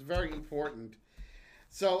 yes, it's very important.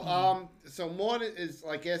 So, so Maud is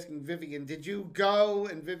like asking Vivian, "Did you go?"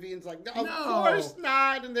 And Vivian's like, "No, of course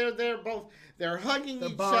not." And they're hugging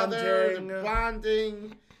each other, they're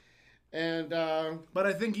bonding, and but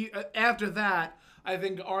I think after that, I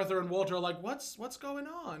think Arthur and Walter are like, "What's going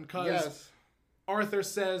on?" Because Arthur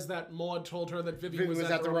says that Maud told her that Vivian was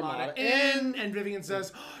at the Ramada Inn, and Vivian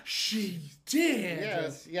says, she did.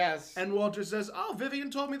 Yes. And Walter says, "Oh,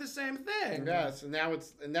 Vivian told me the same thing." Yes, and now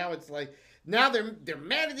it's like. Now they're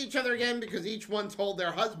mad at each other again because each one told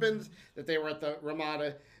their husbands that they were at the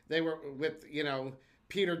Ramada. They were with,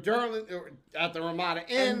 Peter Durland at the Ramada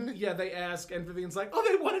Inn. And, they ask, and Vivian's like, "Oh,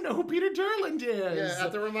 they want to know who Peter Durland is." Yeah,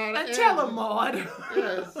 at the Ramada Inn. And tell them, Maud.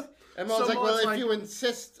 Yes. And Maud's like, "Well, if you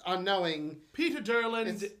insist on knowing, Peter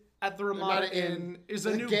Durland at the Ramada Inn is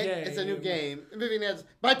a new game. It's a new game." And Vivian adds,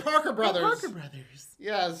 "By Parker Brothers." Parker Brothers.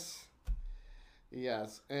 Yes.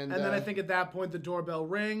 And then I think at that point the doorbell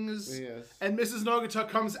rings. Yes. And Mrs. Naugatuck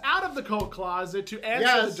comes out of the coat closet to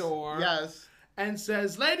answer the door. Yes. And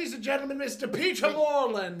says, "Ladies and gentlemen, Mr. Peter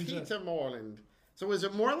Moreland." Peter Moreland. So was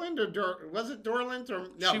it Moreland or was it Dorland or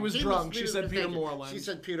no? She was drunk. She said Peter Moreland. She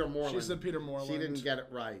said Peter Moreland. She didn't get it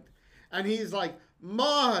right. And he's like,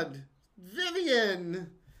 "Maud,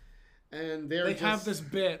 Vivian," and they have this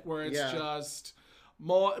bit where it's just.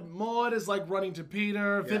 Maud is like running to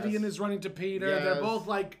Peter. Yes. Vivian is running to Peter. Yes. They're both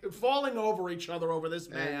like falling over each other over this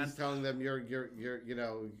man. And he's telling them,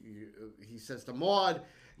 he says to Maud,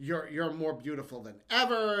 "You're more beautiful than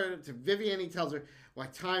ever." To Vivian, he tells her, "Why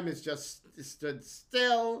time has just stood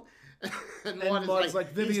still." And Maud's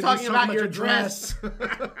like, Vivian, he's talking about your dress.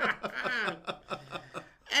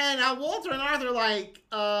 And Walter and Arthur are like,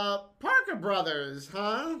 Parker Brothers,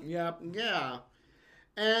 huh? Yep. Yeah.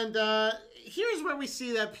 And here's where we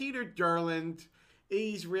see that Peter Durland,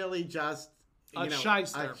 he's really just a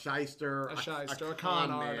shyster, a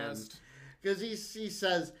con artist. Because he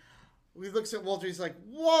says, he looks at Walter, he's like,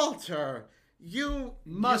 "Walter, you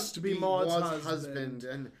must be Maud's husband."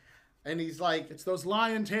 And he's like, "It's those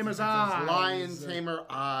lion tamer's eyes." Lion tamer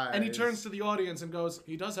eyes. And he turns to the audience and goes,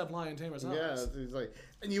 "He does have lion tamer's eyes." Yes, he's like,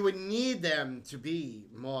 "And you would need them to be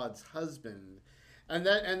Maud's husband." And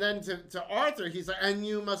then to Arthur, he's like, "And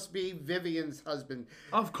you must be Vivian's husband."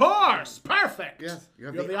 Of course! Perfect! Yes. You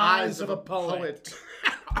have the eyes of a poet.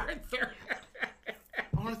 Arthur.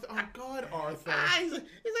 Oh, God, Arthur. He's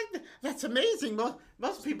like, "That's amazing.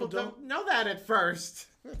 Most people don't know that at first."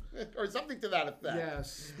 Or something to that effect.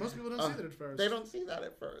 Yes. Most people don't see that at first. They don't see that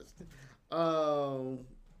at first. Oh.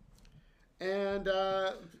 And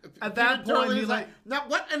at that point, he's like, "Now,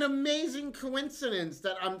 what an amazing coincidence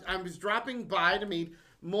that I was dropping by to meet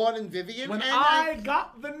Maud and Vivian. When I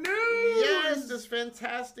got the news! Yes, this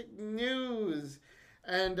fantastic news.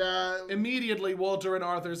 And Immediately, Walter and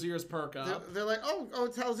Arthur's ears perk they're, up. they're like, oh,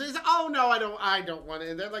 tell us. Oh no, I don't want it.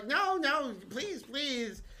 And they're like, no, please.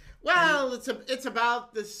 Well, it's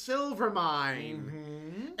about the silver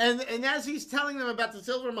mine. And as he's telling them about the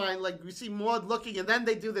silver mine, like we see Maud looking, and then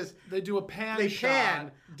they do this. They do a pan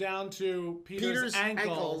shot down to Peter's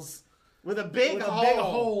ankles with a big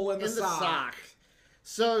hole in the sock.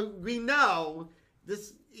 So we know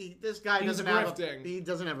this guy doesn't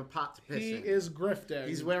have a pot to piss in. He is grifting.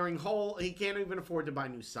 He's wearing he can't even afford to buy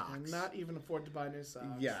new socks. Not even afford to buy new socks.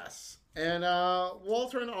 Yes. And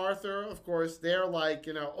Walter and Arthur, of course, they're like,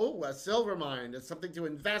 a silver mine. It's something to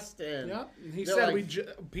invest in. Yep. He said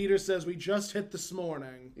Peter says we just hit this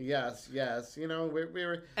morning. Yes.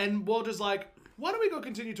 We're and Walter's like, why don't we go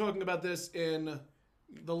continue talking about this in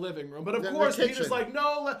the living room? But of course, Peter's like,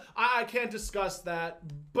 no, I can't discuss that.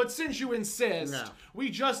 But since you insist, we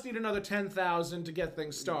just need another 10,000 to get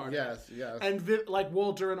things started. Yes. And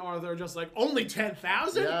Walter and Arthur are just like, only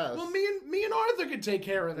 10,000? Yes. Well, me and Arthur can take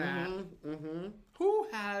care of that. Mm-hmm. Who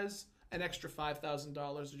has an extra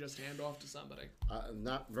 $5,000 to just hand off to somebody?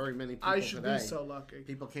 Not very many people I should today. be so lucky.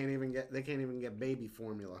 People can't even get baby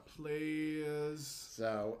formula. Please.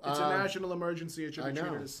 So it's a national emergency. It should be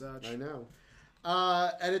treated as such. I know.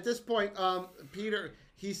 And at this point, Peter,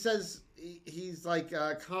 he says he's like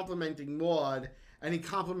complimenting Maud, and he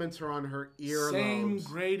compliments her on her earlobes. Same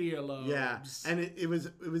great earlobes. Yeah, and it was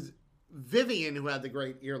Vivian who had the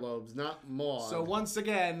great earlobes, not Maud. So once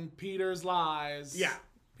again, Peter's lies. Yeah,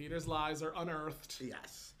 Peter's lies are unearthed.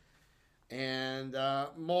 Yes, and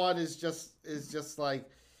Maud is just like,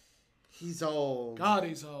 he's old. God,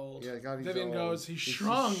 he's old. Yeah, God, he's Vivian old. goes, he's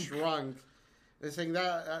shrunk. He's shrunk. They're saying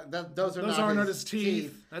that those aren't his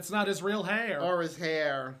teeth. That's not his real hair. Or his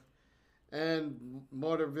hair. And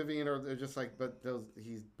Maud or Vivian they're just like, but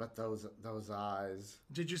those eyes.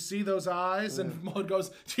 Did you see those eyes? And Maud goes,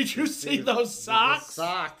 did you see those socks? The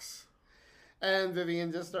socks. And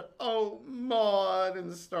Vivian just starts, oh, Maud,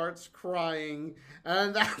 and starts crying.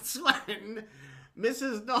 And that's when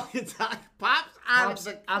Mrs. Nogatak pops out of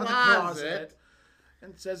the closet.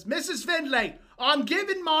 And says, Mrs. Findlay, I'm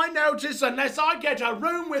giving my notice unless I get a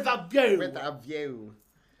room with a view. With a view.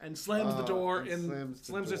 And slams the door and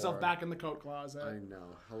slams herself back in the coat closet. I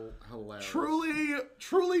know. Hilarious.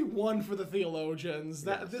 Truly one for the theologians.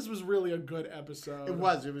 This was really a good episode. It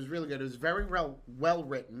was really good. It was very well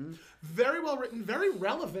written. Very well written. Very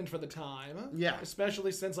relevant for the time. Yeah.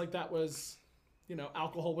 Especially since that was...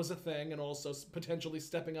 alcohol was a thing, and also potentially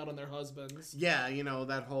stepping out on their husbands. Yeah,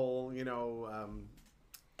 that whole,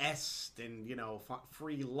 est and,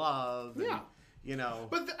 free love. And, yeah.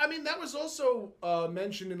 But, that was also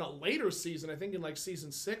mentioned in a later season, I think in,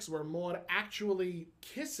 season 6, where Maud actually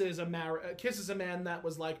kisses a man that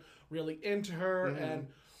was, really into her, and,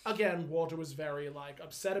 again, Walter was very,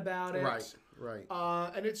 upset about it. Right.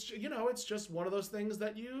 And it's just one of those things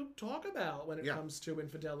that you talk about when it comes to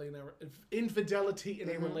infidelity in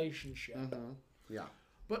a relationship. Yeah.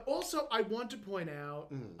 But also, I want to point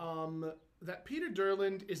out that Peter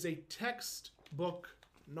Durland is a textbook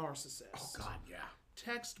narcissist. Oh God, yeah.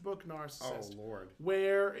 Textbook narcissist. Oh Lord.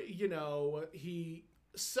 Where he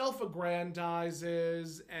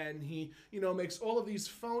self-aggrandizes and he makes all of these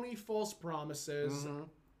phony, false promises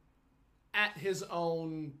at his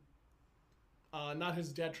own. Not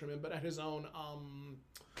his detriment, but at his own.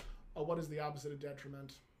 What is the opposite of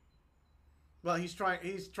detriment? Well, he's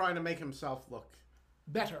trying to make himself look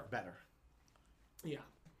better. Yeah.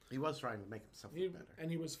 He was trying to make himself look better,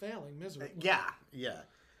 and he was failing miserably. Yeah.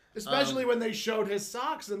 Especially when they showed his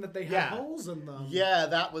socks and that they had holes in them. Yeah,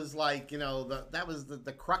 that was that was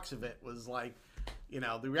the crux of it. Was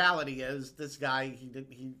the reality is this guy he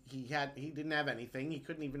didn't have anything. He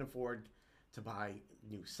couldn't even afford to buy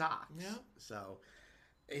new socks. Yeah. So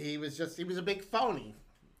he was a big phony,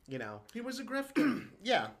 He was a grifter.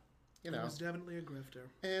 Yeah. He was definitely a grifter.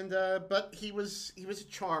 And but he was a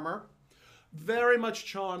charmer. Very much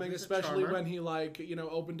charming, especially when he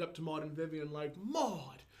opened up to Maud and Vivian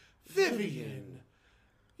Maud, Vivian,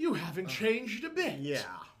 you haven't changed a bit. Yeah.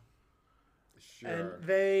 Sure. And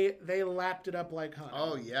they lapped it up like honey.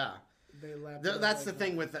 Oh yeah. That's the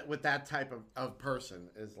thing with that type of person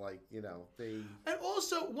is they. And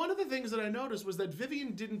also, one of the things that I noticed was that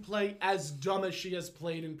Vivian didn't play as dumb as she has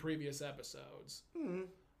played in previous episodes.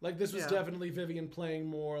 This was definitely Vivian playing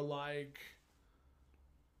more like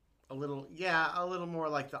a little more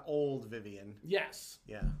like the old Vivian. Yes.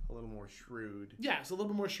 Yeah, a little more shrewd. Yes, a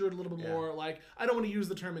little more shrewd, a little bit more I don't want to use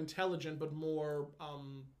the term intelligent, but more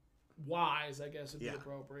wise, I guess would be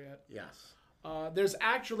appropriate. Yes.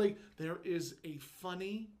 There is a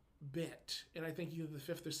funny bit in, I think, either the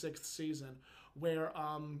 5th or 6th season, where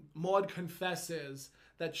Maud confesses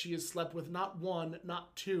that she has slept with not 1,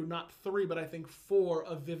 not 2, not 3, but I think 4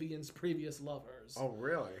 of Vivian's previous lovers. Oh,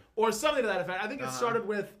 really? Or something to that effect. I think it started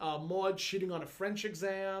with Maud cheating on a French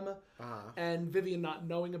exam and Vivian not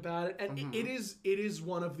knowing about it. And it is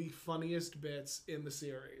one of the funniest bits in the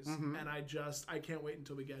series. And I can't wait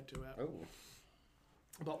until we get to it. Oh.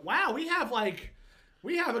 But wow, we have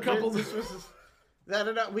a couple...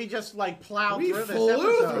 We just like plowed We through this flew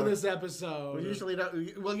episode. through this episode. We usually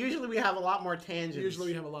don't. Well, usually we have a lot more tangents.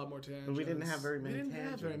 Usually we have a lot more tangents. But we didn't have very many tangents. We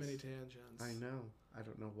didn't have very many tangents. I know. I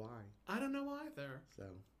don't know why. I don't know either. So.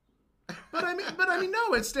 But I mean,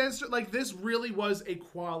 no. It stands to, like, this really was a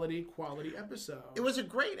quality episode. It was a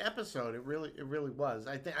great episode. It really was.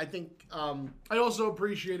 I think. I also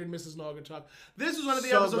appreciated Mrs. Naugatuck. This was one of the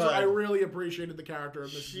So episodes where I good. really appreciated the character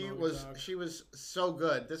of Mrs. Naugatuck. She was so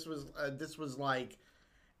good. This was like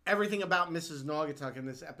everything about Mrs. Naugatuck in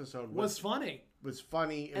this episode was funny. Was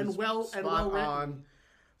funny And was well spot written. on.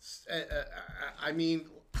 I mean,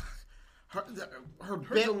 her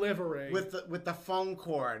bit delivery with the phone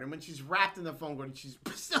cord, and when she's wrapped in the phone cord, and she's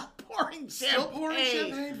still pouring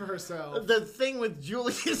champagne for herself. The thing with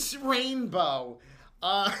Julius Rainbow.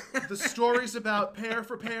 The stories about pear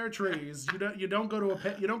for pear trees. You don't go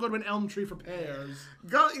to an elm tree for pears.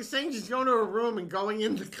 You're saying she's going to her room and going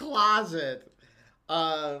in the closet.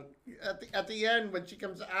 At the end, when she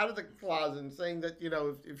comes out of the closet and saying that,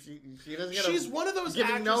 if she doesn't get she's one of those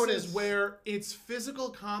actresses notice where it's physical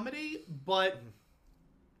comedy, but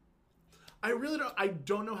I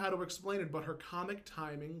don't know how to explain it, but her comic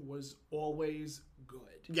timing was always good.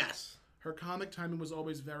 Yes. Her comic timing was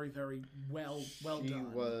always very, very well done. She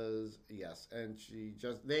was, yes, and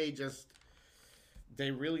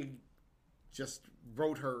they really just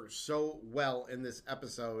wrote her so well in this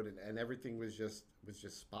episode, and everything was just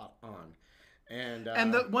spot on. And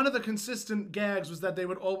one of the consistent gags was that they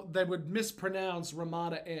would mispronounce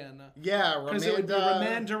Ramada Inn. Yeah, because it would be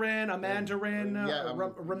Ramandarin, a Mandarin,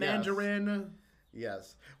 Ramandarin.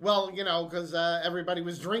 Yes. Well, because everybody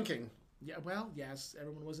was drinking. Yeah, well, yes,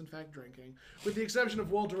 everyone was in fact drinking, with the exception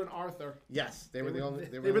of Walter and Arthur. Yes, they were the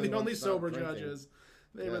only sober judges.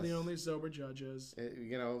 They were the only sober judges.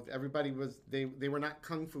 Everybody was they were not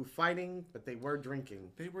kung fu fighting, but they were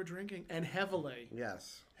drinking. They were drinking, and heavily.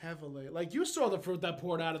 Yes. Heavily. Like, you saw the fruit that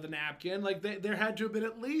poured out of the napkin. Like, there had to have been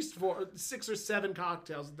at least 6 or 7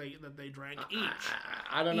 cocktails that they drank each.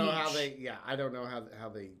 I don't know how they. Yeah, I don't know how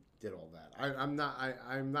they did all that. I'm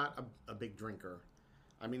not a big drinker.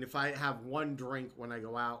 I mean, if I have one drink when I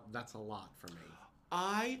go out, that's a lot for me.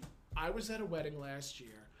 I was at a wedding last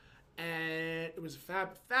year, and it was a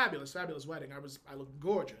fabulous wedding. I looked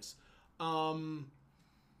gorgeous, and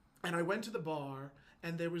I went to the bar,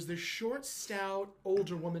 and there was this short, stout,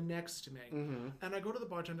 older woman next to me, and I go to the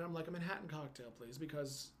bartender. I'm like, a Manhattan cocktail, please,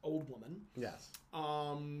 because old woman. Yes.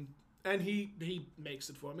 And he makes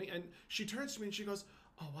it for me, and she turns to me and she goes,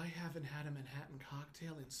 "Oh, I haven't had a Manhattan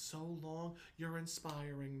cocktail in so long. You're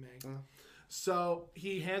inspiring me." So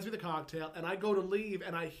he hands me the cocktail, and I go to leave,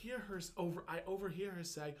 and I overhear her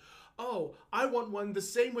say, "Oh, I want one the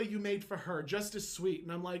same way you made for her, just as sweet."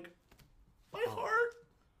 And I'm like, my heart.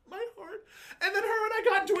 And then her and I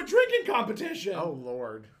got into a drinking competition. Oh,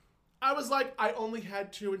 Lord. I was like, I only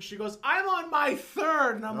had 2, and she goes, "I'm on my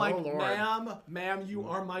 3rd." And I'm like, Lord. ma'am, you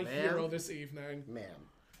are my hero this evening.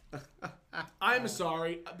 Ma'am. I'm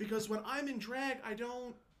sorry, because when I'm in drag, I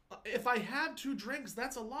don't... If I had 2 drinks,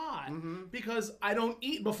 that's a lot. Because I don't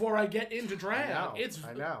eat before I get into drag.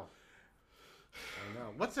 I know.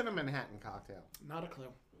 What's in a Manhattan cocktail? Not a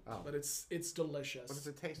clue. Oh. But it's delicious. What does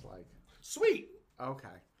it taste like? Sweet. Okay.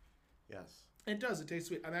 Yes. It does. It tastes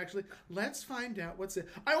sweet. Let's find out what's it.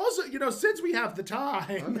 I also, since we have the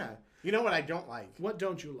time. Okay. You know what I don't like? What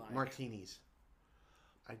don't you like? Martinis.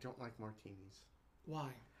 I don't like martinis. Why?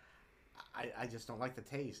 I just don't like the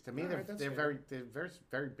taste. To me, All right, they're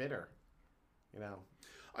very bitter.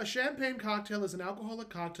 A champagne cocktail is an alcoholic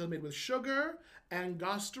cocktail made with sugar,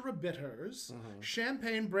 Angostura bitters,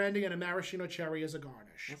 champagne brandy, and a maraschino cherry as a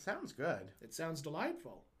garnish. It sounds good. It sounds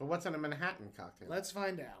delightful. But what's in a Manhattan cocktail? Let's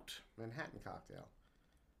find out. Manhattan cocktail.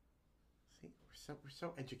 See, we're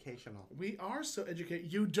so educational. We are so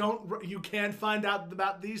educated. You can't find out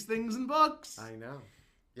about these things in books. I know.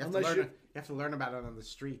 You have to learn about it on the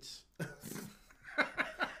streets.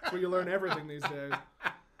 That's where you learn everything these days.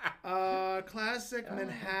 Classic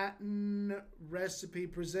Manhattan recipe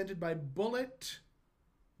presented by Bullet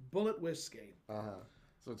Whiskey.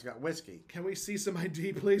 So it's got whiskey. Can we see some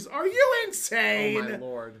ID, please? Are you insane? Oh, my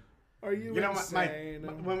Lord. Are you insane?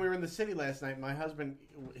 When we were in the city last night, my husband,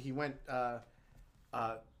 he went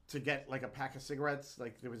to to get like a pack of cigarettes.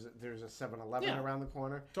 Like there's a 7-Eleven around the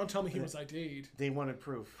corner. Don't tell me he was ID'd. They wanted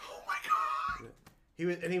proof. Oh my god.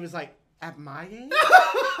 He was like, at my age?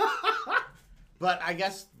 But I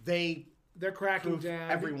guess they're cracking down.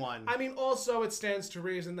 Everyone. I mean, also it stands to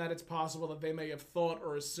reason that it's possible that they may have thought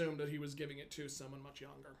or assumed that he was giving it to someone much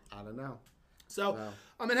younger. I don't know. So,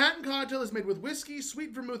 a Manhattan cocktail is made with whiskey,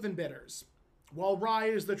 sweet vermouth, and bitters. While rye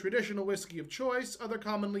is the traditional whiskey of choice, other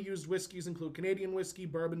commonly used whiskeys include Canadian whiskey,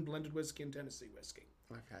 bourbon, blended whiskey, and Tennessee whiskey.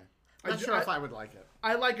 Okay. I'm not sure if I would like it.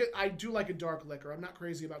 I like it. I do like a dark liquor. I'm not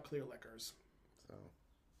crazy about clear liquors. So,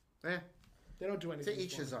 They don't do anything. to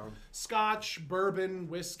each his own. Scotch, bourbon,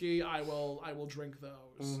 whiskey. I will drink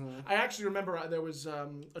those. Mm-hmm. I actually remember there was a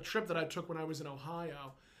trip that I took when I was in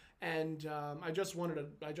Ohio, and I just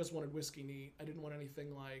wanted whiskey neat. I didn't want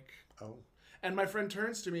anything like. Oh. And my friend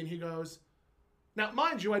turns to me and he goes, now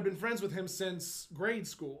mind you, I'd been friends with him since grade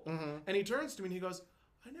school, and he turns to me and he goes,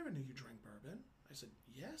 "I never knew you drank bourbon." I said,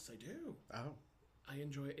 "Yes, I do. Oh. I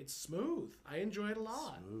enjoy it. It's smooth. I enjoy it a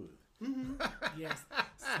lot." Smooth. Yes,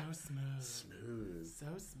 so smooth. Smooth. So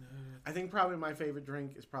smooth. I think probably my favorite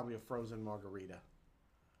drink is probably a frozen margarita.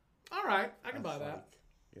 All right, I can buy that. Like,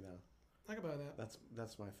 you know, I can buy that.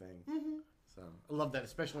 that's my thing. So I love that,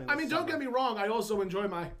 especially. In I mean, don't get me wrong. I also enjoy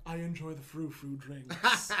the frou-frou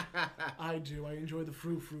drinks. I do. I enjoy the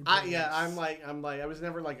frou-frou drinks. I'm like I was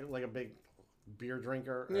never like a big beer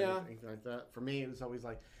drinker or anything like that. For me, it was always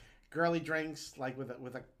like girly drinks, like with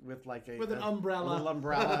an umbrella, a little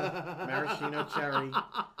umbrella, maraschino cherry.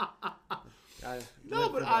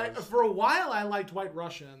 For a while I liked White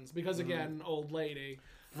Russians because again, old lady.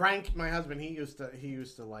 Frank, my husband, he used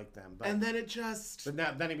to like them, but and then it just.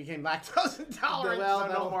 But then he became lactose intolerant. Well,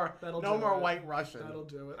 so no more White Russian. That'll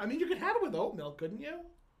do it. I mean, you could have it with oat milk, couldn't you?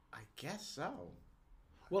 I guess so.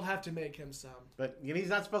 We'll have to make him some. But you know, he's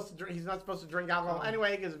not supposed to drink. He's not supposed to drink alcohol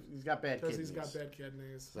anyway because he's got bad kidneys. Because he's got bad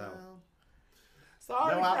kidneys. So. Well,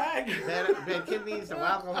 sorry, Frank. Bad kidneys, no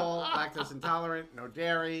alcohol, lactose intolerant, no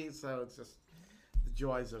dairy. So it's just the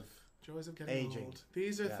joys of getting aging. old.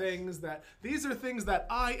 These are things that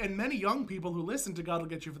I and many young people who listen to God Will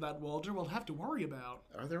Get You for That, Walter, will have to worry about.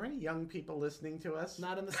 Are there any young people listening to us?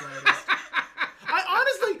 Not in the slightest.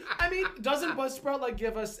 I mean, doesn't Buzzsprout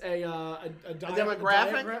give us a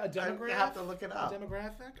demographic? A demographic? You have to look it up. A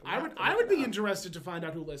demographic? I would be interested to find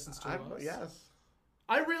out who listens to us. Yes.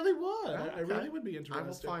 I really would. Okay. I really would be interested. I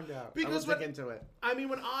will find out. Because I will dig into it. I mean,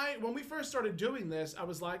 when we first started doing this, I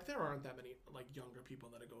was like, there aren't that many younger people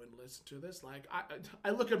that are going to listen to this. Like,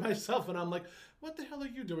 I look at myself and I'm like, what the hell are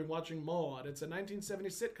you doing watching Maude? It's a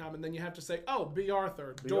 1970s sitcom, and then you have to say, oh, B.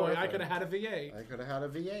 Arthur. Doy, I could have had a V8. I could have had a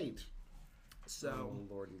V8. So,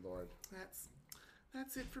 oh, Lordy Lord.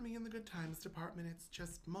 That's it for me in the Good Times department. It's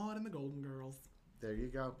just Maude and the Golden Girls. There you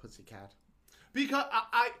go, Pussycat. Because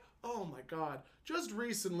oh my God, just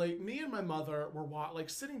recently, me and my mother were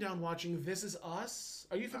sitting down watching This Is Us.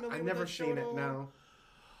 Are you familiar with that show? I've never seen it, no.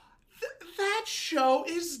 That show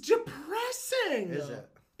is depressing. Is it?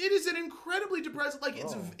 It is an incredibly depressing.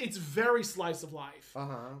 It's very slice of life.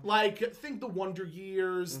 Think The Wonder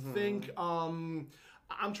Years. Think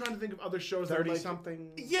I'm trying to think of other shows.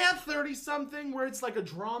 30-something. Yeah, 30-something, where it's like a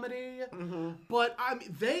dramedy. But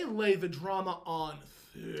they lay the drama on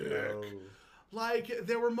thick. Oh.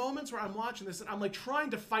 There were moments where I'm watching this and I'm trying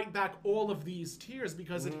to fight back all of these tears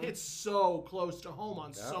because it hits so close to home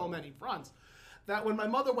on so many fronts. That when my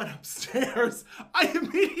mother went upstairs, I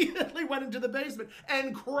immediately went into the basement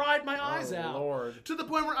and cried my eyes out. Lord. To the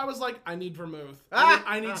point where I was like, I need vermouth.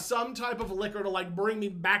 I need some type of liquor to bring me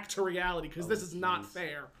back to reality because this is not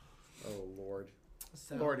fair. Oh, Lord.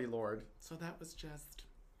 So, Lordy Lord. So that was just...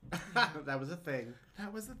 that was a thing.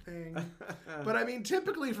 That was a thing. But I mean,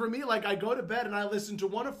 typically for me, I go to bed and I listen to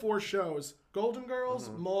one of 4 shows. Golden Girls,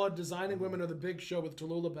 Maude, Designing Women, or The Big Show with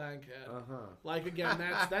Tallulah Bankhead. Again,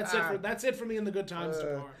 that's it for me in the Good Times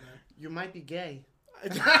department. You might be gay.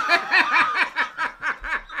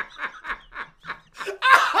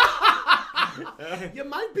 You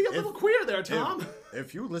might be a little queer there, Tom.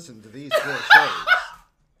 If you listen to these 4 shows,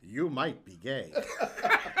 you might be gay.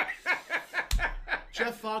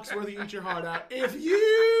 Jeff Foxworthy, eat your heart out. If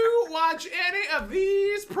you watch any of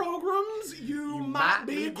these programs, you might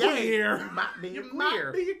be queer. You might be You queer.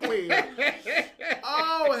 might be queer.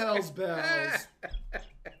 Oh, hell's bells.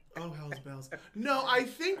 Oh, hell's bells. No, I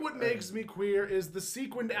think what makes me queer is the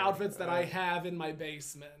sequined outfits that I have in my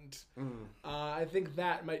basement. I think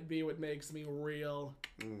that might be what makes me real.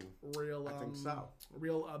 I think so.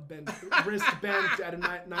 Real wrist bent at a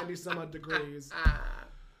 90-some-odd degrees.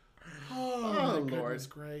 Oh, my goodness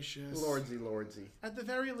gracious. Lordsy. At the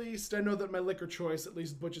very least, I know that my liquor choice at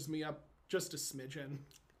least butches me up just a smidgen.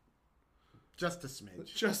 Just a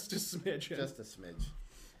smidge. Just a smidgen. Just a smidge.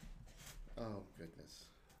 Oh, goodness.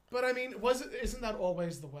 But I mean, isn't that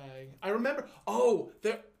always the way? I remember.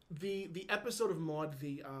 The episode of Maude,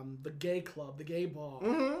 the gay club, the gay bar.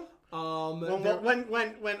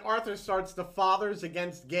 When Arthur starts the fathers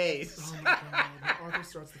against gays. Oh my God! When Arthur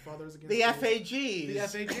starts the fathers against the gays.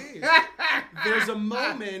 FAGs. The FAGs. There's a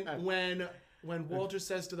moment when Walter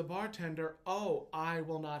says to the bartender, "Oh, I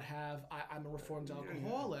will not have. I'm a reformed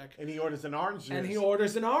alcoholic." And he orders an orange juice. And he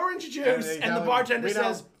orders an orange juice, and the bartender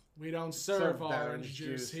says, "We don't serve orange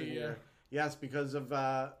juice here." Yes, because of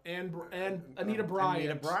and Anita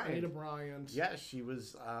Bryant. Anita Bryant. Yes, she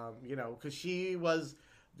was, because she was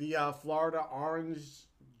the Florida orange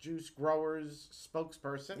juice growers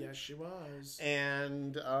spokesperson. Yes, she was.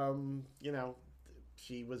 And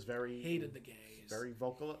she was hated the gays. Very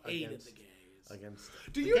vocal. Hated the gays.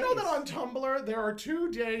 Do you know that on Tumblr there are 2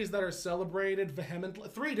 days that are celebrated vehemently,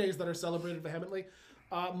 3 days that are celebrated vehemently?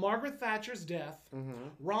 Margaret Thatcher's death,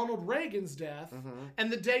 Ronald Reagan's death, and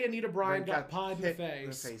the day Anita Bryant got pied in the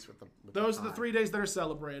face. With Those are the 3 days that are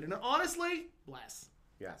celebrated. And honestly, bless.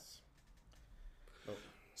 Yes. Oh.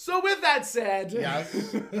 So with that said,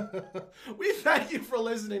 yes, we thank you for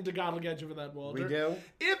listening to God Will Get You for That, Walter. We do.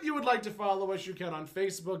 If you would like to follow us, you can on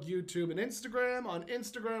Facebook, YouTube, and Instagram. On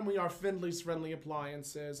Instagram, we are Findley's Friendly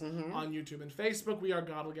Appliances. On YouTube and Facebook, we are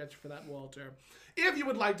God Will Get You for That, Walter. If you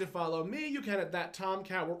would like to follow me, you can at That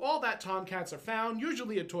Tomcat, where all That Tomcats are found,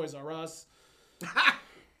 usually at Toys R Us.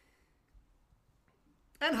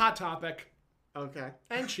 And Hot Topic. Okay.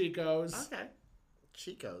 And Chico's. Okay.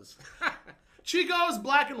 Chico's. Chico's,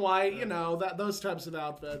 black and white, those types of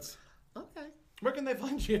outfits. Okay. Where can they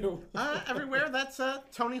find you? Everywhere. That's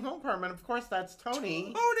Tony Holmperm, and of course that's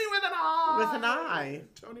Tony. Tony with an I. With an I.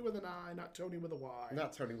 Tony with an I, not Tony with a Y.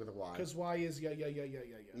 Not Tony with a Y. Because Y is yeah.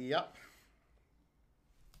 Yep.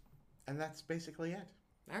 And that's basically it.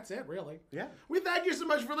 That's it, really. Yeah. We thank you so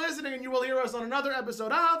much for listening, and you will hear us on another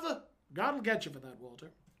episode of God Will Get You for That,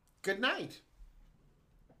 Walter. Good night.